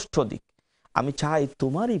যতই কষ্ট দিক, আমি চাই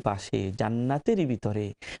তোমারই পাশে জান্নাতের ভিতরে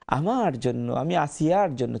আমার জন্য, আমি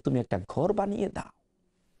আসিয়ার জন্য তুমি একটা ঘর বানিয়ে দাও।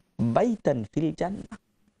 বাইতান ফিল জান্নাহ,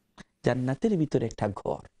 জান্নাতের ভিতরে একটা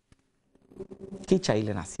ঘর। কি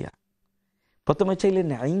চাইলেন আসিয়া? প্রথমে চাইলেন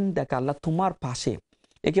ইনদাকা, আল্লাহ তোমার পাশে,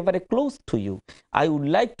 একেবারে close to you. I would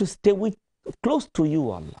like to stay with close to you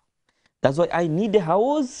Allah, that's why I need a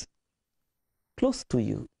house close to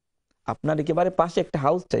you. আপনার একেবারে পাশে একটা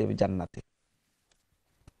হাউস চাইবে জান্নাতে।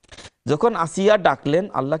 যখন আসিয়া ডাকলেন,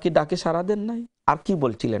 আল্লাহ কি ডাকে সাড়া দেন নাই? আর কি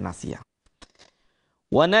বলছিলেন আসিয়া?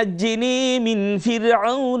 ওয়ানাজ্জিনি মিন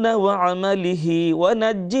ফিরআউন ওয়া আমালিহি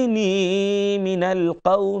ওয়ানাজ্জিনি মিনাল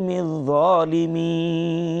কওমিজ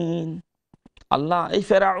যালিমিন। আল্লাহ, এই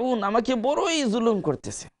ফেরাউন আমাকে বড়ই জুলুম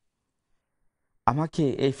করতেছে, আমাকে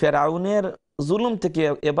এই ফেরাউনের জুলুম থেকে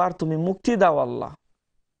এবার তুমি মুক্তি দাও আল্লাহ,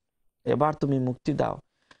 এবার তুমি মুক্তি দাও।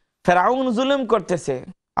 ফেরাউন জুলুম করতেছে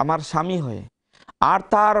আমার স্বামী হয়ে, আর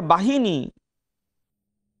তার বাহিনী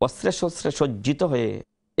অস্ত্রে শস্ত্রে সজ্জিত হয়ে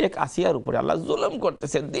এক আসিয়ার উপরে আল্লাহ জুলুম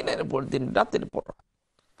করতেছে, দিনের পর দিন, রাতের পর রাত,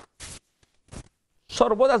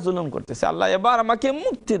 সর্বদা জুলুম করতেছে। আল্লাহ, এবার আমাকে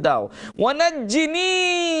মুক্তি দাও। ওয়ানাজ্জিনি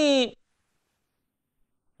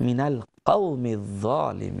মিনাল কওমিজ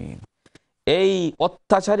যালিমিন, এই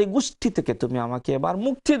অত্যাচারী গোষ্ঠী থেকে তুমি আমাকে এবার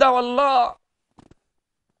মুক্তি দাও আল্লাহ।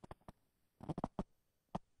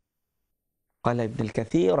 ক্বালা ইবনুল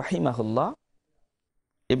কাসীর রাহিমাহুল্লাহ,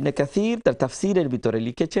 ইবনে কাসীর তার তাফসীরের ভিতরে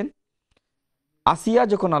লিখেছেন, আসিয়া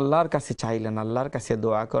যখন আল্লাহর কাছে চাইলেন, আল্লাহর কাছে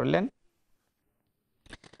দোয়া করলেন,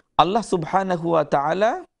 আল্লাহ সুবহানাহু ওয়া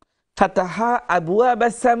তাআলা ফাতাহা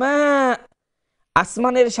আবওয়াবাস সামা,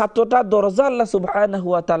 আসমানের ৭টা দরজা আল্লাহ সুবহানাহু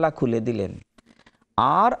ওয়া তাআলা খুলে দিলেন।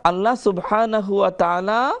 আর আল্লাহ সুবহানাহু ওয়া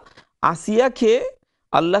তাআলা আসিয়াকে,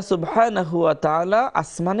 আল্লাহ সুবহানাহু ওয়া তাআলা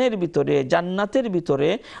আসমানের ভিতরে, জান্নাতের ভিতরে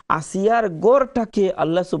আসিয়ার গড়টাকে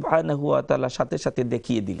আল্লাহ সুবহানাহু ওয়া তাআলা সাথে সাথে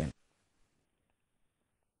দেখিয়ে দিলেন।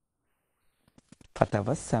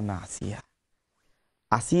 ফাতাবাসসামা আসিয়া,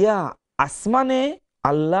 আসিয়া আসমানে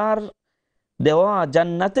আল্লাহর দেওয়া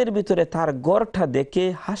জান্নাতের ভিতরে তার গড়টা দেখে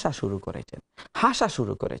হাসা শুরু করেছেন, হাসা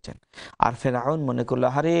শুরু করেছেন। আর ফেরাউন মনে করলো,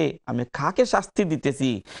 আরে আমি কাকে শাস্তি দিতেছি?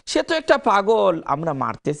 সে তো একটা পাগল, আমরা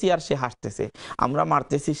মারতেছি আর সে হাসতেছে, আমরা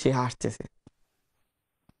মারতেছি সে হাসতেছে।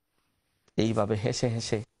 এইভাবে হেসে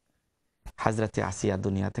হেসে হযরতে আসিয়া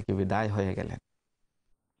দুনিয়া থেকে বিদায় হয়ে গেলেন।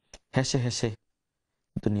 হেসে হেসে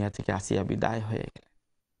দুনিয়া থেকে আসিয়া বিদায় হয়ে গেলেন।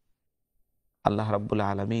 আল্লাহ রাব্বুল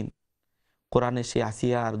আলামিন কোরআনে সে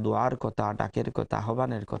আসিয়ার দোয়ার কথা, ডাকের কথা,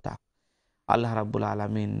 আহ্বানের কথা আল্লাহ রাব্বুল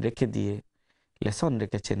আলামিন রেখে দিয়ে লেসন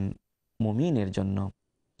রেখেছেন মুমিনের জন্য।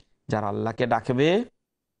 যারা আল্লাহকে ডাকবে,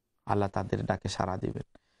 আল্লাহ তাদের ডাকে সাড়া দিবেন।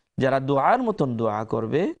 যারা দোয়ার মতন দোয়া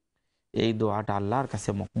করবে, এই দোয়াটা আল্লাহর কাছে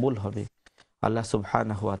মকবুল হবে, আল্লাহ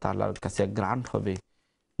সুবহানাহু ওয়া তাআলার কাছে গ্রান্ট হবে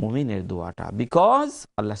মুমিনের দোয়াটা। বিকজ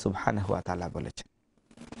আল্লাহ সুবহানাহু ওয়া তাআলা বলেছেন,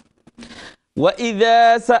 وَإِذَا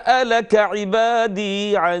سَأَلَكَ عِبَادِي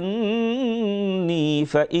عَنِّي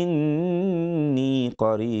فَإِنِّي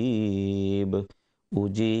قَرِيبٌ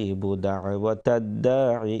أُجِيبُ دَعْوَةَ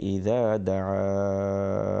الدَّاعِ إِذَا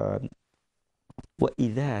دَعَانِ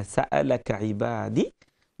وَإِذَا سَأَلَكَ عِبَادِي,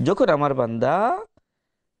 যখন আমার বান্দা,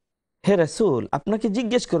 হে রাসূল, আপনাকে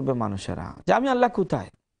জিজ্ঞেস করবে মানুষেরা যে আমি আল্লাহ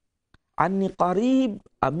কোথায়, আন্নি কারিব,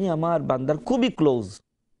 আমি আমার বান্দার খুবই close,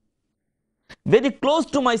 very close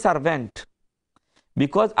to my servant.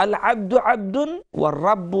 Because Al Abdu Abdun war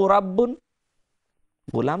রাব্বু রাব্বুন,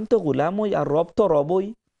 গোলাম তো গোলামই আর রব তো রবই।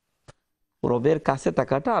 রবের কাছে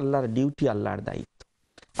থাকাটা আল্লাহর ডিউটি, আল্লাহর দায়িত্ব।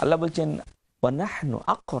 আল্লাহ বলছেন, ওয়ানাহনু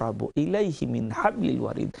আকরাবু ইলাইহি মিন হাবলিল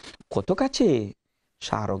ওয়ারিদ, কত কাছে,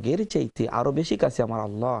 শাহরগের চাইতে আরো বেশি কাছে আমার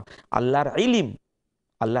আল্লাহ। আল্লাহর ইলম,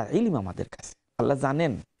 আল্লাহর ইলম আমাদের কাছে, আল্লাহ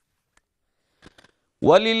জানেন।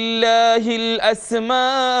 ওয়ালিল্লাহিল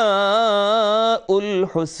আসমাউল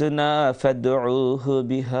হুসনা ফাদউহু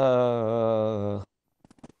বিহা,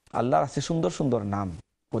 আল্লাহর আছে সুন্দর সুন্দর নাম।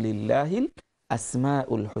 ওয়ালিল্লাহিল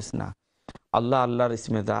আসমাউল হুসনা, আল্লাহ আল্লাহর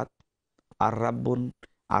ইসমে জাত, আর রাব্বুন,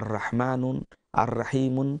 আর রহমানুন, আর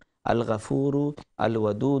রাহিমুন, আল গফুরু, আল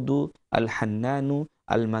ওয়াদুদু, আল হান্নানু,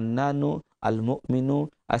 আল মান্নানু, আল মুমিনু,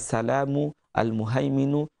 আসসালামু, আল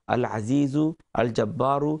মুহাইমিনু, আল আজিজু, আল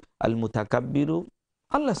জব্বারু, আল মুতাকাব্বিরু।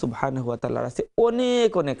 আল্লাহ সুবহানাহু ওয়া তাআলার আছে অনেক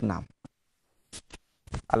অনেক নাম।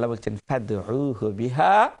 আল্লাহ বলছেন, ফাদউহু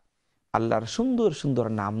বিহা, আল্লাহর সুন্দর সুন্দর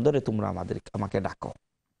নাম ধরে তোমরা আমাকে ডাকো।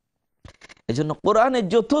 এজন্য কোরআনে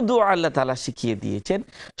যত দোয়া আল্লাহ তাআলা শিখিয়ে দিয়েছেন,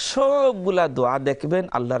 সবগুলা দোয়া দেখবেন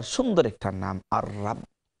আল্লাহর সুন্দর একটা নাম, আর রাব।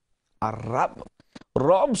 আর রব,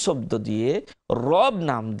 রব শব্দ দিয়ে, রব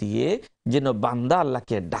নাম দিয়ে যেন বান্দা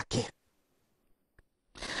আল্লাহকে ডাকে।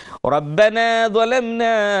 ربنا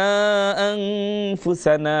ظلمنا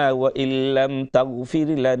أنفسنا وإن لم تغفر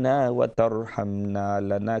لنا وترحمنا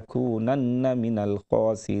لنكونن من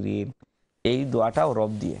الخاسرين। এই দোয়াটাও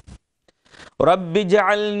রব দিয়ে। رب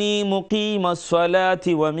اجعلني مقيم الصلاة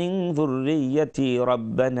ومن ذريتي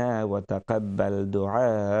ربنا وتقبل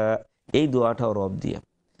دعاء। এই দোয়াটাও রব দিয়ে।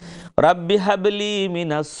 رب هب لي من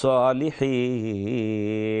الصالحين।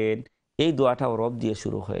 এই দোয়াটাও রব দিয়ে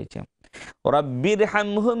শুরু হয়েছে।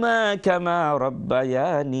 রব্বিরহামহুমা কামা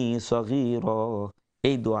রব্বায়ানি সগীরা।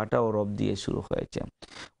 এই দোয়াটাও রব দিয়ে শুরু হয়েছে।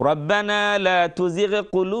 রব্বানা লা তুজিগ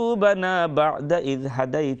কুলুবানা বা'দা ইয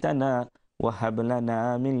হাদাইতানা ওয়া হাব লানা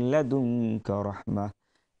মিন লাদুনকা রাহমাহ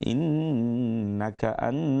ইন্নাকা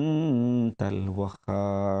আনতাল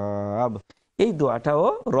ওয়াহ্হাব। এই দোয়াটাও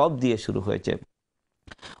রব দিয়ে শুরু হয়েছে।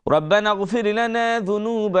 রব্বানা গফির লানা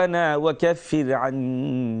যুনুবানা ওয়া কাফির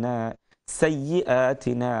আন্না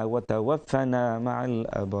সাইয়্যাতিনা ওয়া তাওয়াফানা মা'আল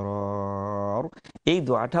আবরার। এই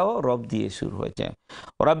দোয়াটাও রব দিয়ে শুরু হয়েছে।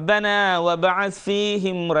 রব্বানা ওয়া বা'আস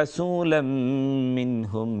ফীহিম রাসূলাম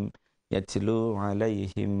মিনহুম ইয়াতলু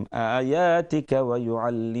আলাইহিম আয়াতিকা ওয়া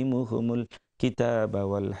ইউআল্লিমুহুমুল কিতাবা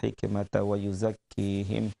ওয়াল হিকমাতা ওয়া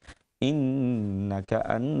ইউযাক্কিহিম ইন্নাকা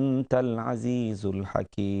আনতাল আজিজুল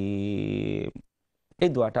হাকীম। এই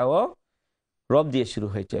দোয়াটাও রব দিয়ে শুরু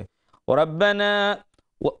হয়েছে।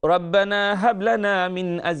 ربنا هب لنا من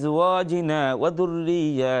أزواجنا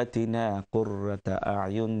وذرياتنا قرة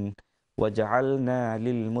أعين واجعلنا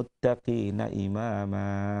للمتقين إماما।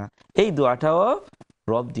 এই দোয়াটাও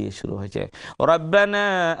রব দিয়ে শুরু হয়েছে। ربنا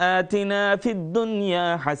آتنا في الدنيا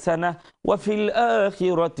حسنة وفي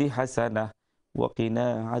الآخرة حسنة وقنا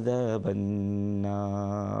عذاب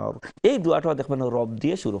النار। এই দোয়াটাও দেখবেন রব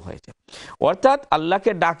দিয়ে শুরু হয়েছে। অর্থাৎ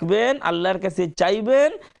আল্লাহকে ডাকবেন, আল্লাহর কাছে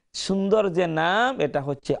চাইবেন। সুন্দর যে নাম, এটা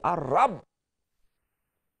হচ্ছে আর রব।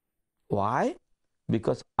 ওয়াই?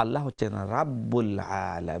 বিকজ আল্লাহ হচ্ছেন রাব্বুল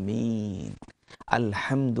আলামিন।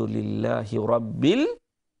 আলহামদুলিল্লাহি রাব্বিল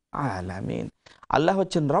আলামিন। আল্লাহ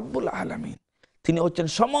হচ্ছেন রাব্বুল আলামিন, তিনি হচ্ছেন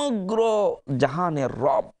সমগ্র জাহানের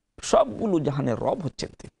রব, সবগুলো জাহানের রব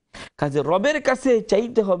হচ্ছেন তিনি। কাজে রবের কাছে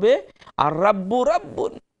চাইতে হবে। আর রাব্বু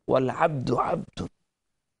রাব্বুন ওয়াল আবদু আবদুন।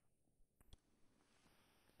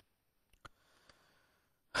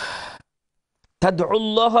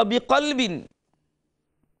 তাদউল্লাহ বিকলবিন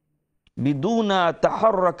বিদুনা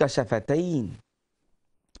তাহাররাকা শাফাতাইন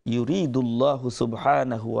ইউরিদুল্লাহু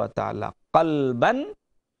সুবহানাহু ওয়া তাআলা কলবান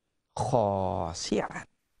খাশিআন।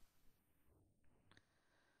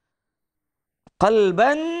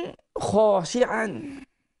 কলবান খাশিআন।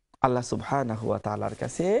 আল্লাহ সুবহানাহু ওয়া তাআলার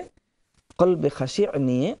কাছে কলবে খাশি'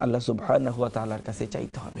 নিয়ে আল্লাহ সুবহানাহু ওয়া তাআলার কাছে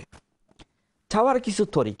চাইতে হবে। চাওয়ার কিছু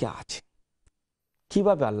তরিকা আছে,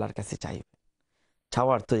 কিভাবে আল্লাহর কাছে চাইবে।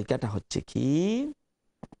 চাওয়ার তরিকাটা হচ্ছে কি,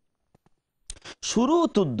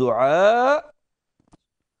 শুরুতুদ দুআ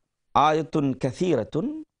আয়াতুন কাসীরাতুন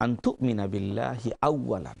আন তু'মিনা বিল্লাহি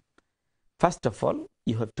আউওয়ালান। First of all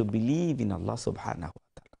you have to believe in Allah subhanahu wa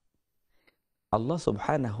ta'ala. Allah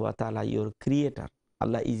subhanahu wa ta'ala your creator.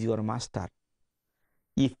 Allah is your master.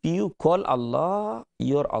 If you call Allah,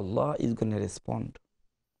 your Allah is going to respond.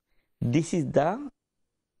 This is the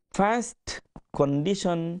first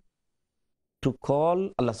condition to call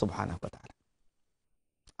Allah subhanahu wa ta'ala.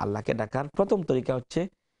 আল্লাহকে ডাকার প্রথম তরিকা হচ্ছে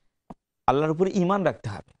আল্লাহর উপরে ঈমান রাখতে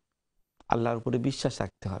হবে, আল্লাহর উপরে বিশ্বাস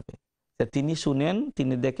রাখতে হবে যে তিনি শুনেন,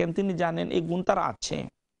 তিনি দেখেন, তিনি জানেন, এই গুণ তার আছে।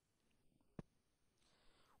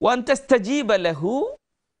 ওয়ান তাস্তাজিবা লাহু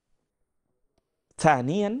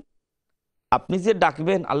সানিয়ান। আপনি যে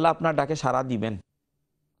ডাকবেন, আল্লাহ আপনার ডাকে সাড়া দিবেন,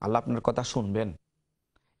 আল্লাহ আপনার কথা শুনবেন।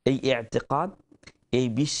 এই ইতিকাদ, এই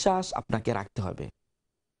বিশ্বাস আপনাকে রাখতে হবে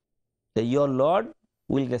যে your Lord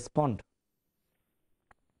will respond.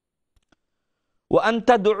 ওয়া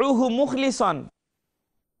আনতা দুউহু মুখলিসান।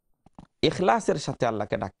 ইখলাসের সাথে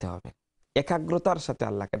আল্লাহকে ডাকতে হবে, একাগ্রতার সাথে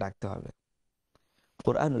আল্লাহকে ডাকতে হবে।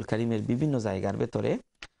 কুরআনুল কারীমের বিভিন্ন জায়গার ভেতরে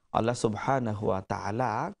আল্লাহ সুবহানাহু ওয়া তাআলা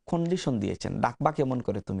কন্ডিশন দিয়েছেন, ডাকবা কেমন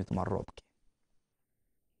করে তুমি তোমার রবকে।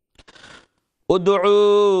 উদউ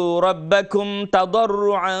রাব্বাকুম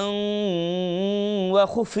তাদাররুআন ওয়া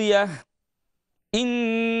খুফিয়া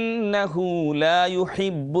ইন্নাহু লা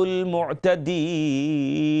ইউহিব্বুল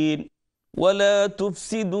মু'তাদিন ওয়ালা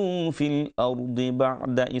তুফসিদু ফিল আরদি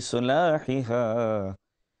বা'দা ইসলাহিহা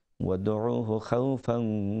ওয়াদউহু খাউফান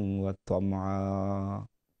ওয়া তামআ।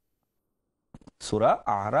 সূরা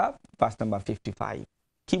আ'রাফ ভার্স নাম্বার 55।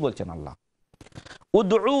 কি বলছেন আল্লাহ?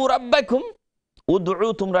 উদউ রাব্বাকুম, উদউ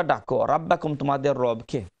তোমরা ডাকো, রাব্বাকুম তোমাদের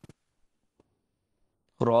রবকে।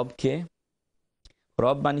 রবকে,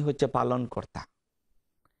 রব মানে হচ্ছে পালন কর্তা।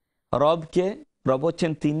 রবকে, রব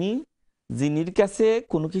হচ্ছেন তিনি যিনির কাছে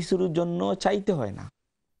কোনো কিছুর জন্য চাইতে হয় না।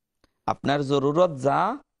 আপনার জরুরত যা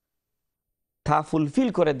তা ফুলফিল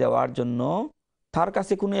করে দেওয়ার জন্য তার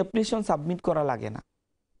কাছে কোনো অ্যাপ্লিকেশন সাবমিট করা লাগে না।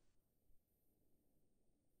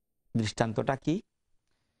 দৃষ্টান্তটা কি?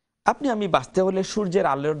 আপনি আমি বাঁচতে হলে সূর্যের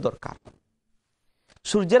আলোর দরকার।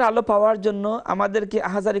 সূর্যের আলো পাওয়ার জন্য আমাদেরকে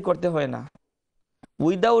আহাজারি করতে হয় না।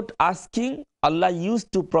 Without asking Allah use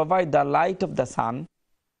to provide the light off the sun.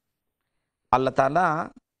 আল্লাহ তাআলা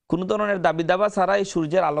কোনো ধরনের দাবি দাবা ছাড়াই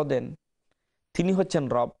সূর্যের আলো দেন। তিনি হচ্ছেন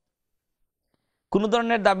রব। কোনো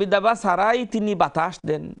ধরনের দাবি দাবা ছাড়াই তিনি বাতাস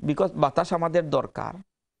দেন, বিকজ বাতাস আমাদের দরকার।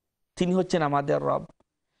 তিনি হচ্ছেন আমাদের রব।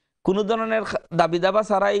 কোনো ধরনের দাবি দাবা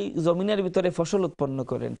ছাড়াই জমিনের ভিতরে ফসল উৎপন্ন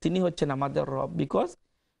করেন, তিনি হচ্ছেন আমাদের রব, because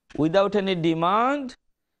without any demand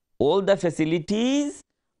all the facilities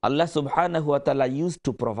আল্লাহ সুবহানাহু ওয়া তাআলা ইউজ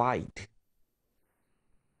টু প্রোভাইড।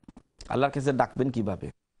 আল্লাহর কাছে ডাকবেন কিভাবে?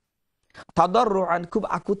 তাদাররুআন, খুব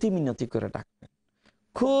আকুতি মিনতি করে ডাকবেন,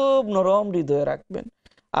 খুব নরম হৃদয়ে রাখবেন।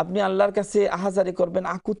 আপনি আল্লাহর কাছে আহাজারি করবেন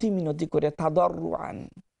আকুতি মিনতি করে, তাদাররুআন।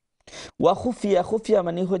 ওয়া খুফিয়া, খুফিয়া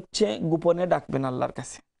মানে হচ্ছে গোপনে ডাকবেন আল্লাহর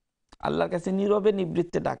কাছে। আল্লাহর কাছে নীরবে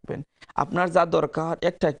নিবৃত্তে ডাকবেন। আপনার যা দরকার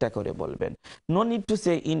একটা একটা করে বলবেন। No need to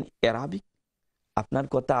say in Arabic. আপনার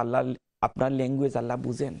কথা আল্লাহ, আপনার ল্যাঙ্গুয়েজ আল্লাহ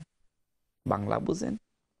বুঝেন, বাংলা বুঝেন,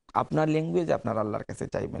 আপনার ল্যাঙ্গুয়েজ আপনার আল্লাহর কাছে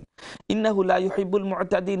চাইবেন। ইন্নাহু লা ইউহিব্বুল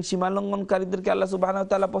মু'তাদিন, সীমা লঙ্ঘনকারীদেরকে আল্লাহ সুবহানাহু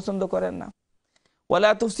ওয়া তাআলা পছন্দ করেন না।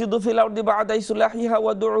 ওয়ালা তুফসিদু ফিল আরদি বা'দা ইসলাহিহা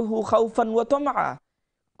ওয়াদউহু খাউফান ওয়া তামআ।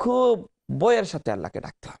 খুব ভয়ের সাথে আল্লাহকে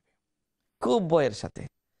ডাকতে হবে, খুব ভয়ের সাথে।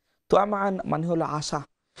 তামান মানে হলো আশা,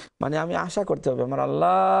 মানে আমি আশা করতে হবে আমার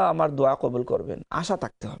আল্লাহ আমার দোয়া কবুল করবেন, আশা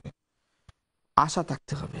থাকতে হবে, আশা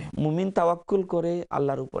থাকতে হবে। মুমিন তাওয়াক্কুল করে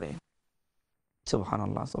আল্লাহর উপরে।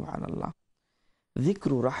 সুবহানাল্লাহ, সুবহানাল্লাহ।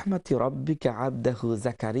 যিকরু রাহমাতি রাব্বিকা আবদাহু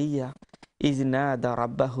যাকারিয়া ইয নাদা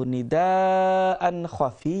রাব্বাহু নিদাআন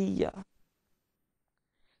খাফিয়া।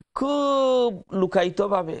 খুব লুকায়িত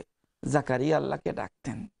ভাবে জাকারিয়া আল্লাহকে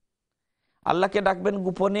ডাকতেন। আল্লাহকে ডাকবেন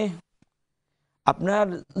গোপনে। আপনার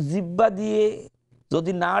জিহ্বা দিয়ে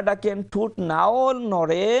যদি না ডাকেন, ঠোঁট নাও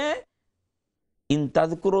নড়ে, ইন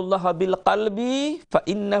তাযকুরুল্লাহ বিল কলবি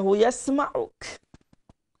ফাইন্নাহু ইয়াসমাউক।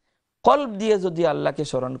 কলব দিয়ে যদি আল্লাহকে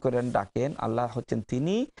স্মরণ করেন, ডাকেন, আল্লাহ হচ্ছেন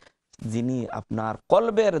তিনি যিনি আপনার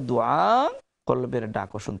কলবের দোয়া, কলবের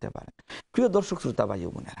ডাকও শুনতে পারেন। প্রিয় দর্শক শ্রোতা ভাই ও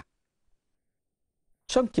বোনেরা,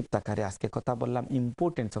 সংক্ষিপ্ত আকারে আজকে কথা বললাম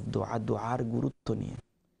ইম্পর্টেন্স অফ দোয়া, দোয়ার গুরুত্ব নিয়ে।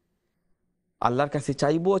 আল্লাহর কাছে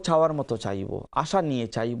চাইবো, চাওয়ার মতো চাইবো, আশা নিয়ে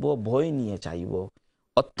চাইবো, ভয় নিয়ে চাইবো,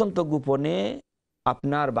 অত্যন্ত গোপনে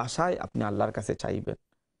আপনার বাসায় আপনি আল্লাহর কাছে চাইবেন।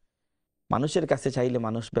 মানুষের কাছে চাইলে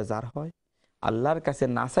মানুষ বেজার হয়, আল্লাহর কাছে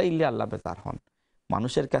না চাইলে আল্লাহ বেজার হন।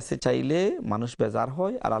 মানুষের কাছে চাইলে মানুষ বেজার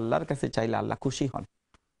হয়, আর আল্লাহর কাছে চাইলে আল্লাহ খুশি হন।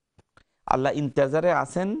 আল্লাহ ইন্তেজারে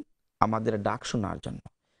আছেন আমাদের ডাক শোনার জন্য,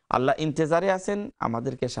 আল্লাহ ইন্তেজারে আছেন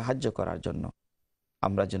আমাদেরকে সাহায্য করার জন্য।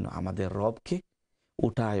 আমরা যেন আমাদের রবকে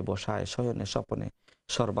উঠায় বসায় শয়নে স্বপনে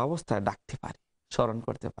সর্বাবস্থায় ডাকতে পারি, স্মরণ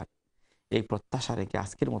করতে পারি। এই প্রত্যাশা রেখে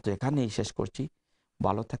আজকের মতো এখানেই শেষ করছি।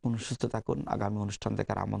 ভালো থাকুন, সুস্থ থাকুন। আগামী অনুষ্ঠান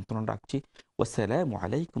দেখার আমন্ত্রণ রাখছি। আসসালামু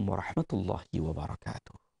আলাইকুম ওয়া রাহমাতুল্লাহি ওয়া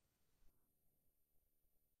বারাকাতুহু।